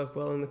doesn't work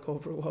well in the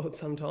corporate world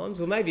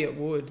sometimes. Or maybe it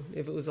would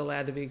if it was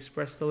allowed to be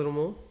expressed a little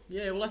more.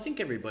 Yeah, well, I think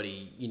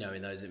everybody,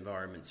 in those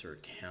environments are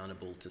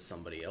accountable to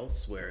somebody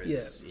else,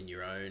 whereas in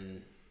your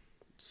own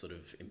sort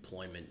of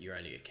employment, you're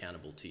only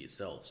accountable to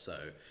yourself.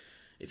 So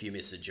if you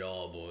miss a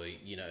job or,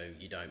 you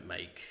don't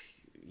make,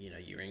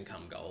 your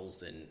income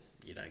goals, then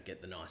you don't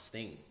get the nice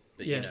thing.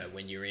 But,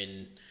 when you're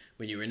in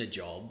a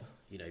job,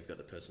 you've got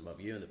the person above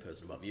you and the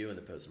person above you and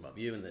the person above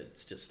you, and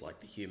it's just like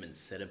the human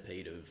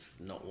centipede of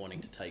not wanting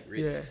to take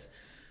risks.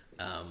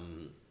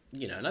 And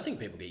I think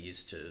people get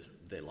used to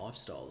their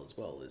lifestyle as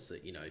well, is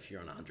that, if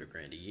you're on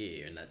 $100,000 a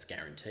year and that's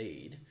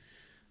guaranteed,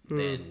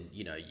 then,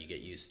 you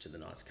get used to the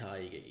nice car,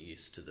 you get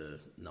used to the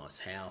nice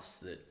house,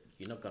 that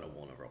you're not going to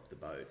want to rock the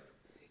boat.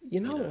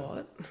 You know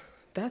what?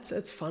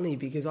 It's funny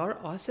because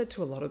I said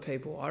to a lot of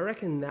people, I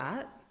reckon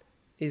that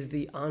is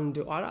the I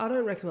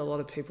don't reckon a lot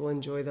of people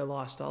enjoy their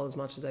lifestyle as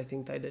much as they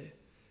think they do.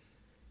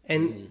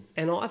 And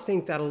I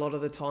think that a lot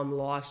of the time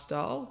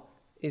lifestyle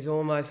is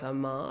almost a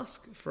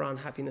mask for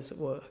unhappiness at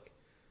work.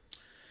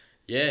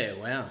 Yeah,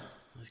 wow.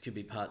 This could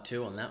be part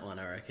 2 on that one,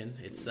 I reckon.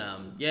 It's,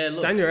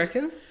 look. Don't you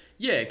reckon?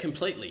 Yeah,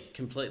 completely.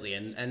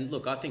 And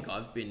look, I think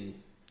I've been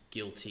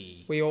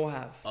guilty. We all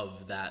have.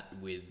 Of that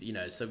with,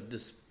 so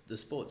the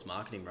sports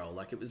marketing role,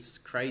 like, it was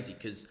crazy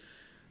because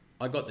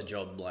I got the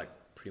job, like,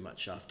 pretty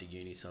much after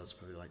uni, so I was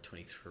probably like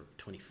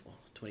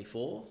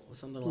 24 or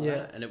something like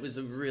that. And it was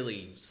a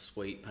really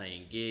sweet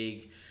paying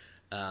gig.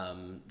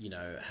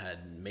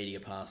 Had media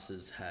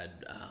passes,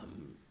 had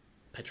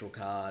petrol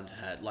card,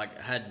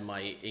 had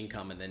my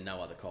income and then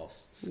no other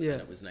costs. Yeah.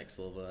 And it was next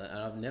level. And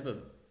I've never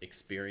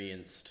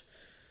experienced,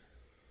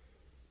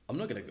 I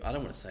don't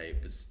want to say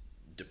it was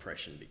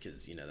depression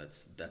because,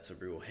 that's a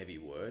real heavy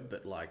word,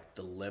 but like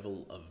the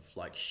level of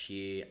like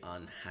sheer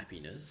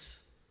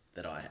unhappiness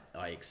that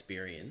I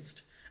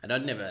experienced. And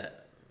I'd never,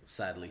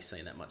 sadly,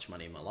 seen that much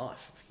money in my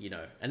life,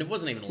 and it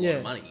wasn't even a lot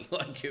of money,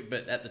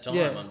 but at the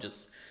time I'm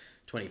just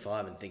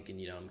 25 and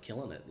thinking, I'm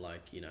killing it,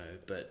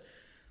 but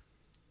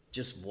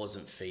just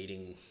wasn't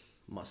feeding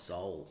my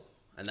soul.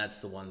 And that's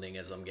the one thing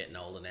as I'm getting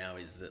older now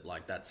is that,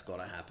 like, that's got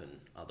to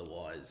happen.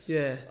 Otherwise,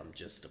 I'm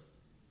just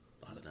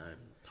I don't know,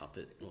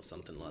 puppet or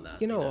something like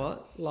that. You know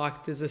what?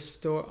 Like, there's a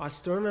story, I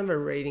still remember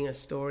reading a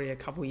story a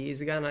couple of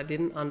years ago and I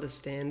didn't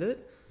understand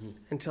it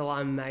until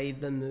I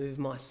made the move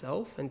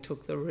myself and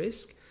took the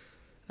risk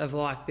of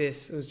like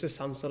this. It was just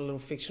some sort of little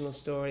fictional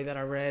story that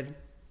I read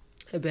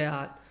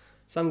about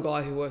some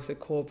guy who works a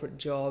corporate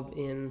job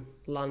in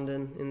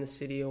London, in the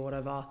city or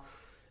whatever,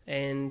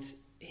 and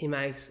he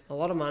makes a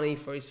lot of money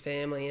for his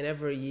family, and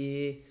every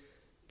year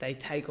they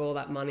take all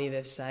that money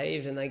they've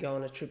saved and they go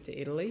on a trip to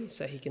Italy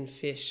so he can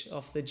fish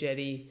off the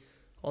jetty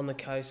on the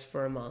coast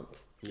for a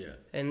month. Yeah.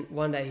 And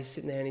one day he's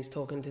sitting there and he's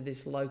talking to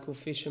this local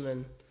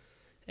fisherman,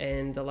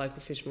 and the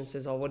local fisherman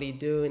says, "Oh, what do you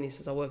do?" And he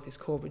says, "I work this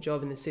corporate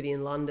job in the city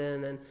in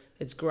London, and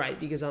it's great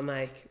because I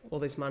make all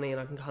this money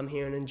and I can come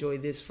here and enjoy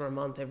this for a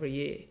month every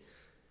year."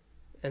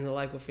 And the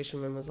local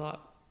fisherman was like,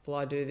 "Well,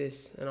 I do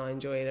this and I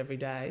enjoy it every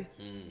day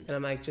and I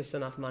make just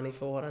enough money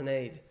for what I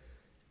need."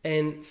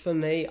 And for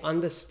me,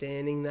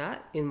 understanding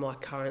that in my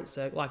current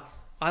circle, like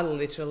I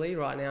literally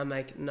right now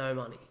make no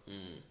money.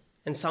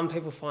 And some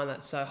people find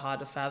that so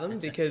hard to fathom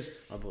because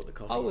I bought the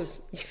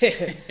coffees.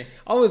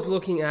 I was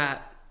looking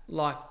at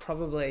like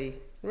probably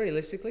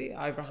realistically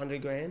over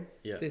 100 grand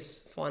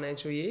this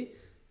financial year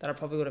that I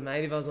probably would have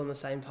made if I was on the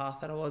same path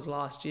that I was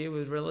last year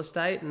with real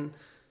estate. And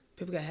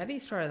people go, how do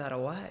you throw that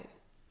away?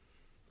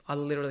 I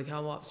literally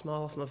can't wipe a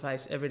smile off my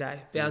face every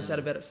day. Bounce out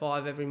of bed at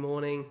 5 every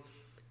morning,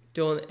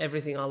 doing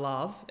everything I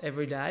love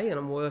every day, and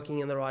I'm working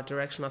in the right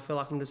direction. I feel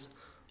like I'm just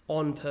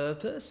on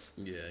purpose.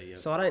 Yeah.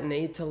 So I don't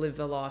need to live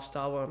the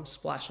lifestyle where I'm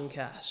splashing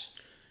cash.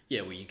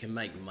 Yeah, well, you can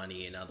make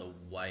money in other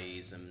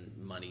ways, and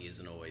money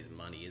isn't always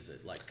money, is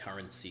it? Like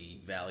currency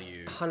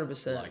value,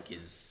 100%. like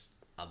is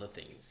other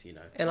things, you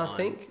know. And I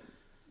think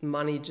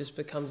money just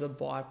becomes a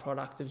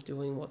byproduct of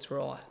doing what's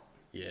right.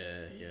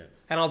 Yeah.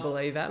 And I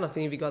believe that, and I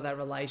think if you got that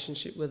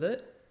relationship with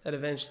it, it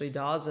eventually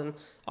does. And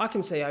I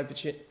can see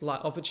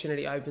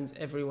opportunity opens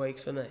every week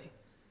for me.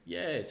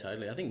 Yeah,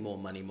 totally. I think more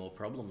money, more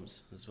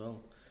problems as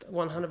well.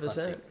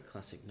 100%.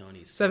 Classic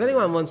 90s. So if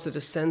anyone wants to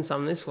just send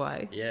some this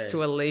way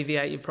to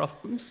alleviate your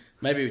problems.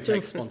 Maybe we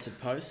take sponsored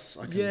posts.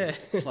 I can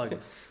plug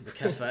the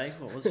cafe.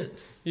 What was it?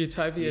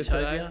 Utopia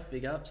today.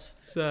 Big ups.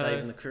 So, Dave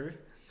and the crew.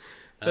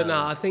 But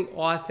no, I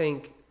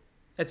think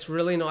it's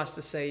really nice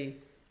to see,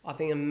 I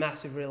think, a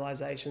massive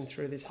realisation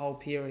through this whole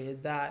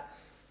period that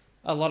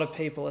a lot of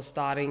people are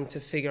starting to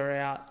figure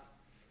out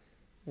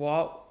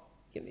what,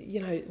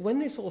 when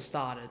this all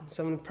started.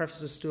 So I'm going to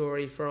preface a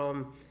story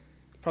from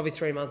probably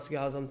 3 months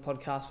ago. I was on the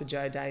podcast with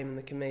Joe Damon,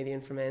 the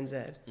comedian from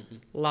NZ. Mm-hmm.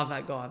 Love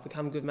that guy. I've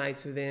become good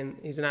mates with him.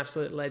 He's an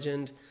absolute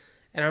legend.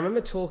 And I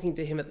remember talking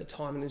to him at the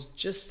time, and he was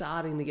just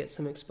starting to get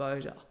some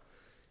exposure.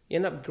 He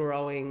ended up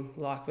growing,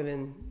 like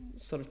within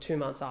sort of 2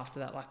 months after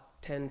that, like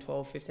 10,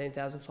 12,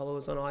 15,000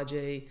 followers on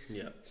IG.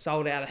 Yeah.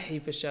 Sold out a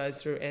heap of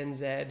shows through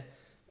NZ.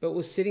 But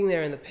was sitting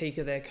there in the peak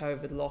of their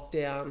COVID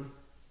lockdown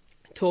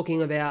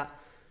talking about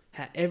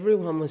how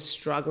everyone was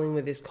struggling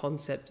with this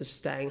concept of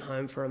staying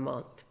home for a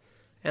month.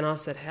 And I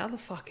said, how the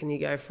fuck can you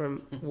go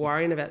from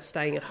worrying about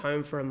staying at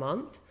home for a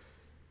month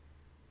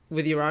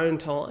with your own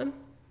time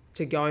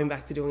to going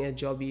back to doing a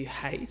job you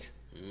hate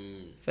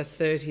for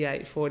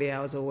 38, 40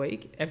 hours a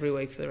week, every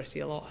week for the rest of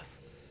your life?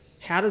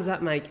 How does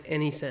that make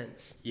any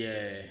sense?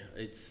 Yeah,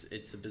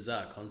 it's a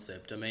bizarre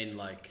concept. I mean,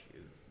 like,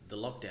 the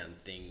lockdown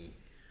thing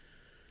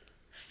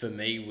for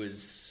me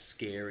was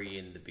scary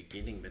in the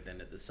beginning, but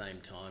then at the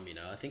same time,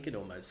 I think it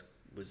almost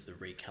was the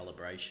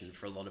recalibration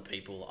for a lot of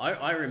people.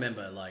 I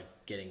remember like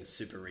getting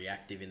super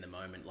reactive in the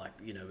moment, like,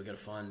 we've got to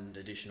find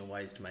additional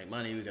ways to make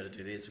money, we've got to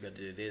do this, we've got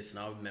to do this. And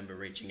I remember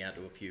reaching out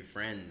to a few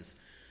friends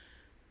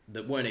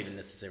that weren't even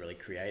necessarily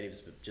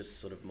creatives, but just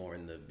sort of more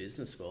in the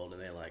business world.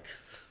 And they're like,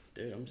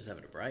 dude, I'm just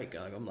having a break.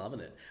 Like, I'm loving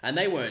it. And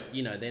they weren't,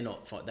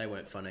 they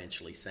weren't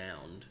financially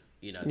sound.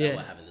 They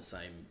were having the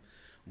same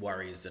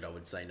worries that I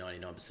would say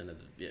 99% of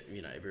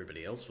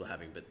everybody else were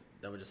having, but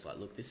they were just like,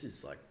 look, this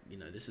is like,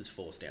 this is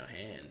forced our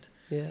hand.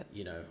 Yeah.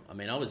 I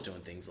mean, I was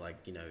doing things like,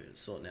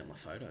 sorting out my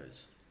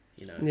photos,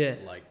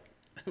 like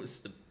it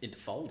was into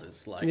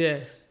folders. Like,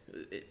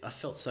 I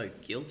felt so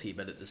guilty,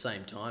 but at the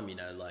same time,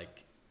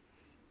 like,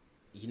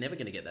 you're never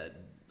going to get that.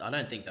 I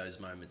don't think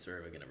those moments are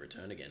ever going to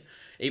return again.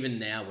 Even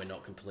now, we're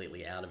not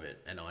completely out of it,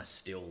 and I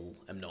still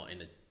am not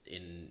in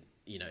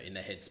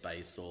the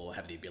headspace or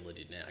have the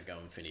ability to now go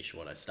and finish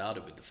what I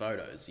started with the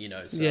photos,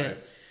 so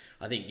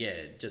I think,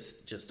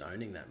 just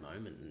owning that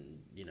moment and,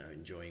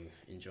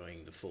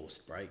 enjoying the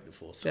forced break, the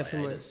forced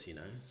hiatus,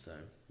 so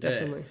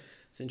definitely.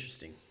 It's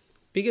interesting.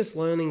 Biggest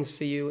learnings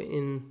for you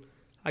in,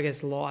 I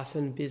guess, life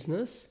and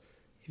business,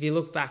 if you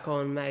look back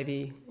on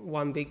maybe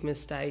one big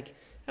mistake,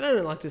 and I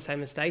don't like to say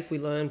mistake, we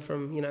learn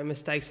from,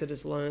 mistakes are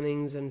just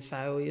learnings and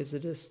failures are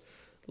just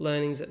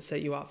learnings that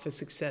set you up for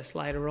success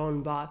later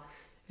on. But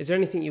is there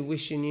anything you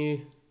wish you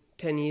knew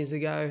 10 years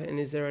ago? And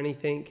is there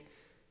anything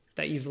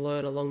that you've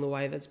learned along the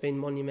way that's been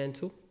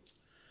monumental?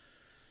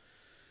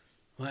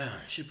 Wow,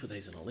 you should put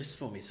these on a list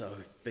for me so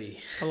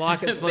I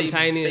like it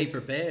spontaneous. be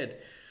prepared.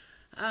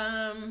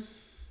 I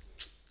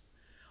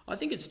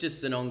think it's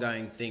just an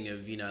ongoing thing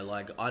of,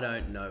 like, I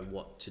don't know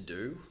what to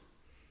do,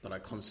 but I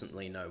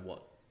constantly know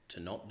what to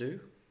not do.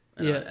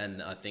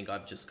 And I think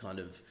I've just kind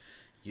of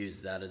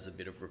used that as a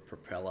bit of a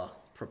propeller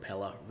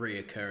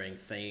reoccurring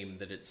theme,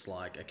 that it's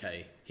like,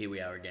 okay, here we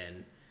are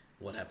again.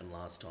 What happened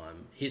last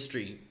time?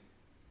 History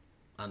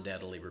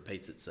undoubtedly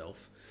repeats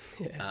itself.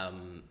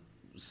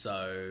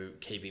 So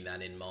keeping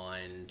that in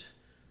mind,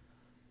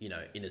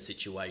 in a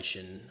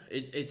situation,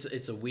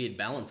 it's a weird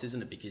balance,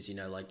 isn't it? Because,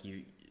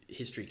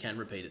 history can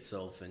repeat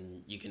itself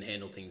and you can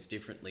handle things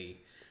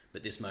differently,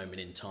 but this moment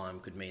in time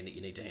could mean that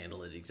you need to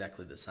handle it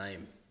exactly the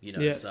same,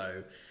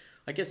 So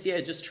I guess,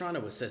 just trying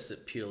to assess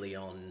it purely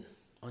on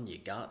your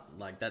gut.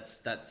 Like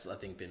that's I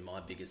think been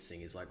my biggest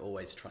thing, is like,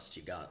 always trust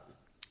your gut.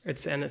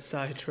 It's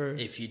so true.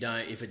 If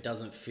it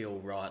doesn't feel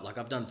right, like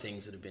I've done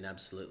things that have been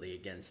absolutely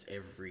against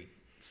every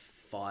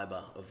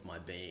fibre of my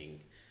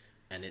being,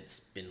 and it's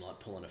been like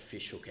pulling a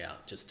fish hook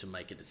out just to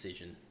make a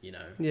decision,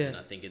 And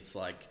I think it's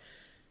like,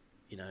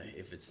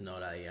 if it's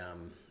not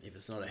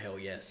a hell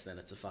yes, then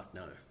it's a fuck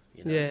no,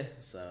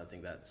 So I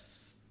think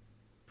that's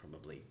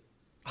probably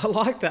I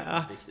like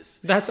that.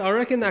 I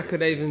reckon that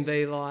could even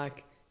be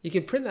like, you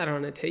could print that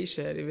on a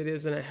t-shirt. If it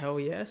isn't a hell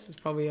yes, it's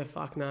probably a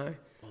fuck no.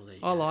 Well,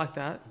 I like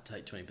that. I'll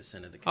take 20% of the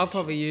commission. I'll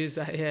probably use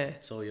that, yeah.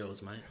 It's all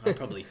yours, mate. I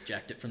probably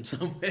jacked it from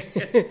somewhere.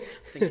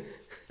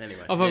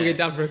 Anyway. I'll probably get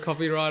done for a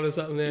copyright or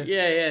something there.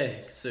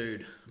 Yeah,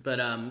 sued. But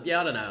I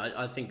don't know.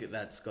 I think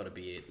that's got to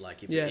be it.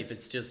 Like, if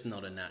it's just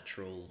not a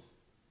natural...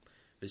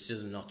 It's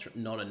just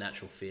not a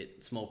natural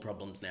fit. Small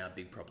problems now,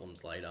 big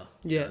problems later.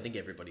 Yeah. I think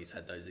everybody's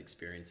had those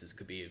experiences. It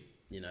could be,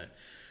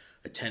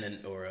 a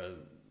tenant or a...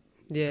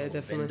 Yeah,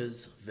 definitely.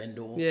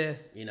 Vendor. Yeah.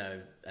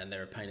 And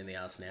they're a pain in the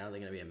ass now. They're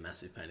going to be a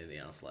massive pain in the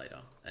ass later.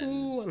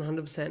 Ooh,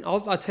 100%.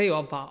 I'll tell you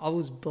what, but I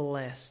was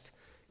blessed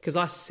because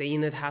I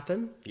seen it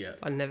happen. Yeah.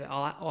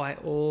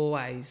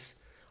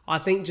 I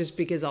think just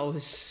because I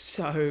was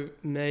so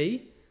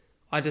me,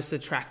 I just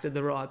attracted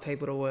the right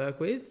people to work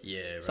with.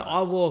 Yeah, right. So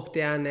I walk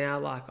down now,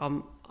 like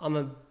I'm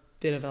a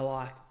bit of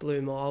a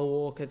blue mile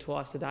walker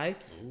twice a day.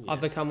 Ooh, yeah. I've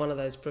become one of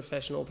those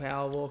professional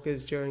power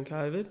walkers during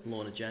COVID.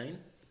 Lorna Jane?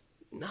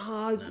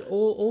 No.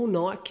 All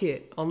night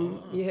kit.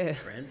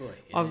 Brand boy.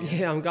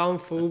 I'm going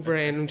full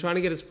brand. I'm trying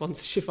to get a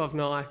sponsorship off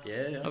Nike. Yeah,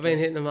 okay. I've been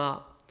hitting them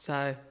up.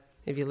 So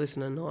if you're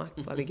listening,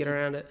 Nike, bloody get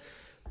around it.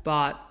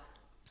 But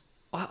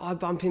I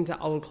bump into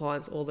old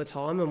clients all the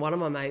time, and one of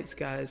my mates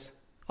goes,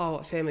 "Oh,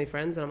 what, family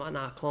friends?" And I'm like,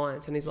 "Nah,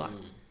 clients." And he's like,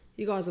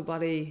 "You guys are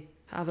bloody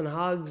having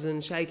hugs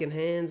and shaking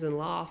hands and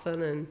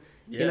laughing, and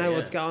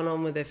what's going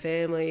on with their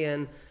family."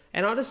 And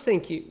I just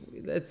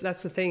think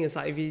that's the thing. It's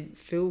like, if you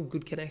feel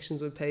good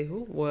connections with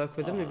people, work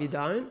with them. If you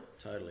don't,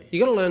 totally, you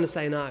got to learn to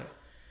say no.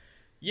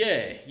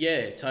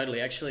 Yeah,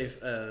 totally. Actually,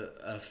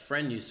 a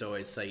friend used to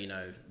always say,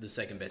 the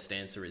second best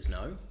answer is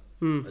no.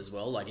 As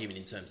well, like even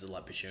in terms of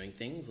like pursuing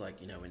things, like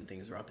when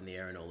things are up in the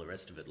air and all the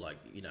rest of it, like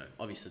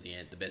obviously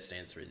the best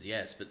answer is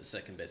yes, but the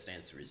second best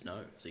answer is no,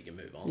 so you can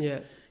move on,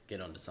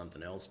 get on to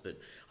something else. But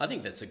I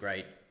think that's a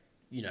great,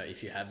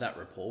 if you have that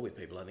rapport with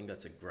people, I think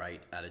that's a great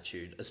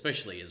attitude,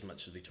 especially as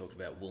much as we talked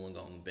about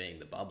Wollongong being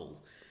the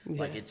bubble.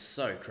 Like, it's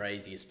so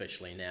crazy,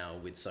 especially now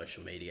with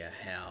social media,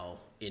 how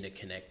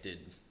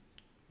interconnected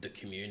the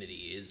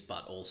community is,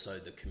 but also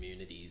the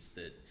communities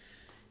that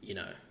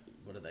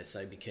what do they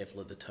say? Be careful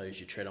of the toes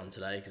you tread on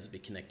today, because it'll be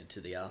connected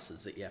to the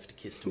asses that you have to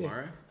kiss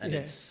tomorrow. And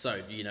it's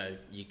so, you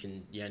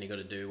only got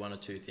to do one or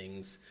two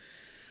things,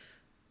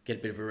 get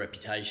a bit of a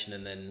reputation,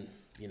 and then,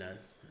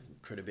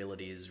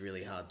 credibility is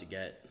really hard to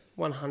get.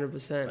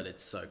 100%. But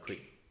it's so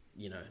quick,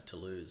 to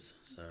lose.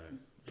 So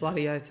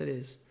bloody oath it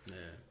is. Yeah.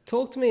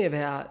 Talk to me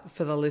about,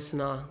 for the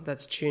listener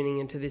that's tuning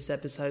into this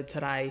episode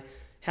today,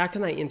 how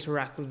can they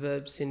interact with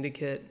Verb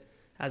Syndicate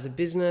as a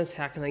business?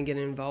 How can they get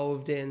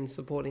involved in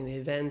supporting the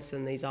events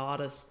and these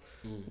artists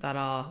that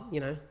are,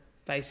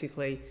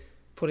 basically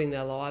putting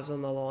their lives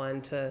on the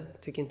line to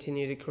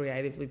continue to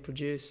creatively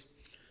produce?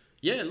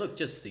 Yeah, look,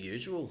 just the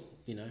usual,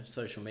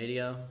 social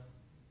media,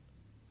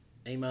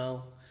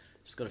 email.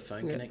 Just got a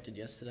phone connected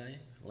yesterday,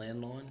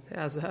 landline.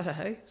 How's that,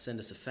 hey?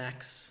 Send us a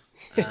fax.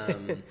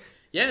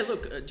 Yeah,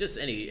 look, just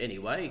any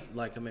way.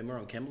 Like, we're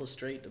on Kembla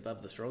Street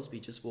above the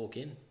Throsby. Just walk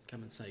in,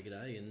 come and say good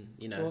day,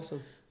 and,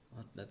 Awesome.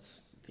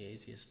 That's the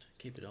easiest.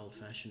 Keep it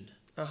old-fashioned.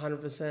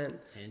 100%.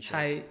 Handshake.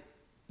 Hey,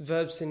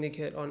 Verb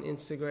Syndicate on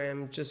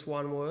Instagram, just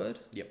one word?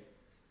 Yep.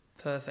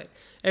 Perfect.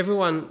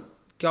 Everyone,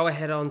 go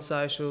ahead on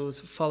socials,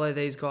 follow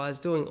these guys,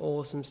 doing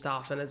awesome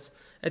stuff, and it's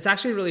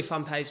actually a really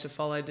fun page to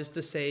follow, just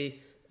to see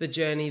the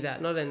journey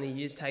that not only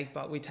you take,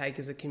 but we take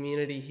as a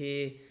community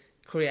here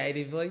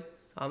creatively.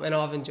 And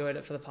I've enjoyed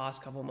it for the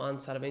past couple of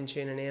months that I've been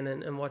tuning in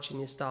and watching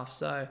your stuff.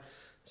 So,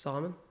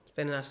 Simon, it's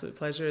been an absolute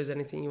pleasure. Is there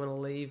anything you want to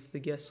leave the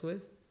guests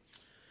with?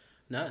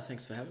 No,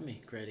 thanks for having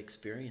me. Great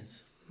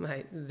experience.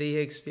 Mate, the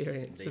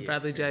experience. The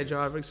Bradley J.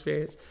 Driver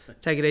experience.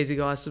 Take it easy,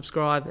 guys.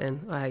 Subscribe.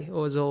 And, hey,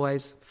 as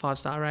always,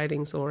 5-star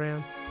ratings all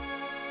around.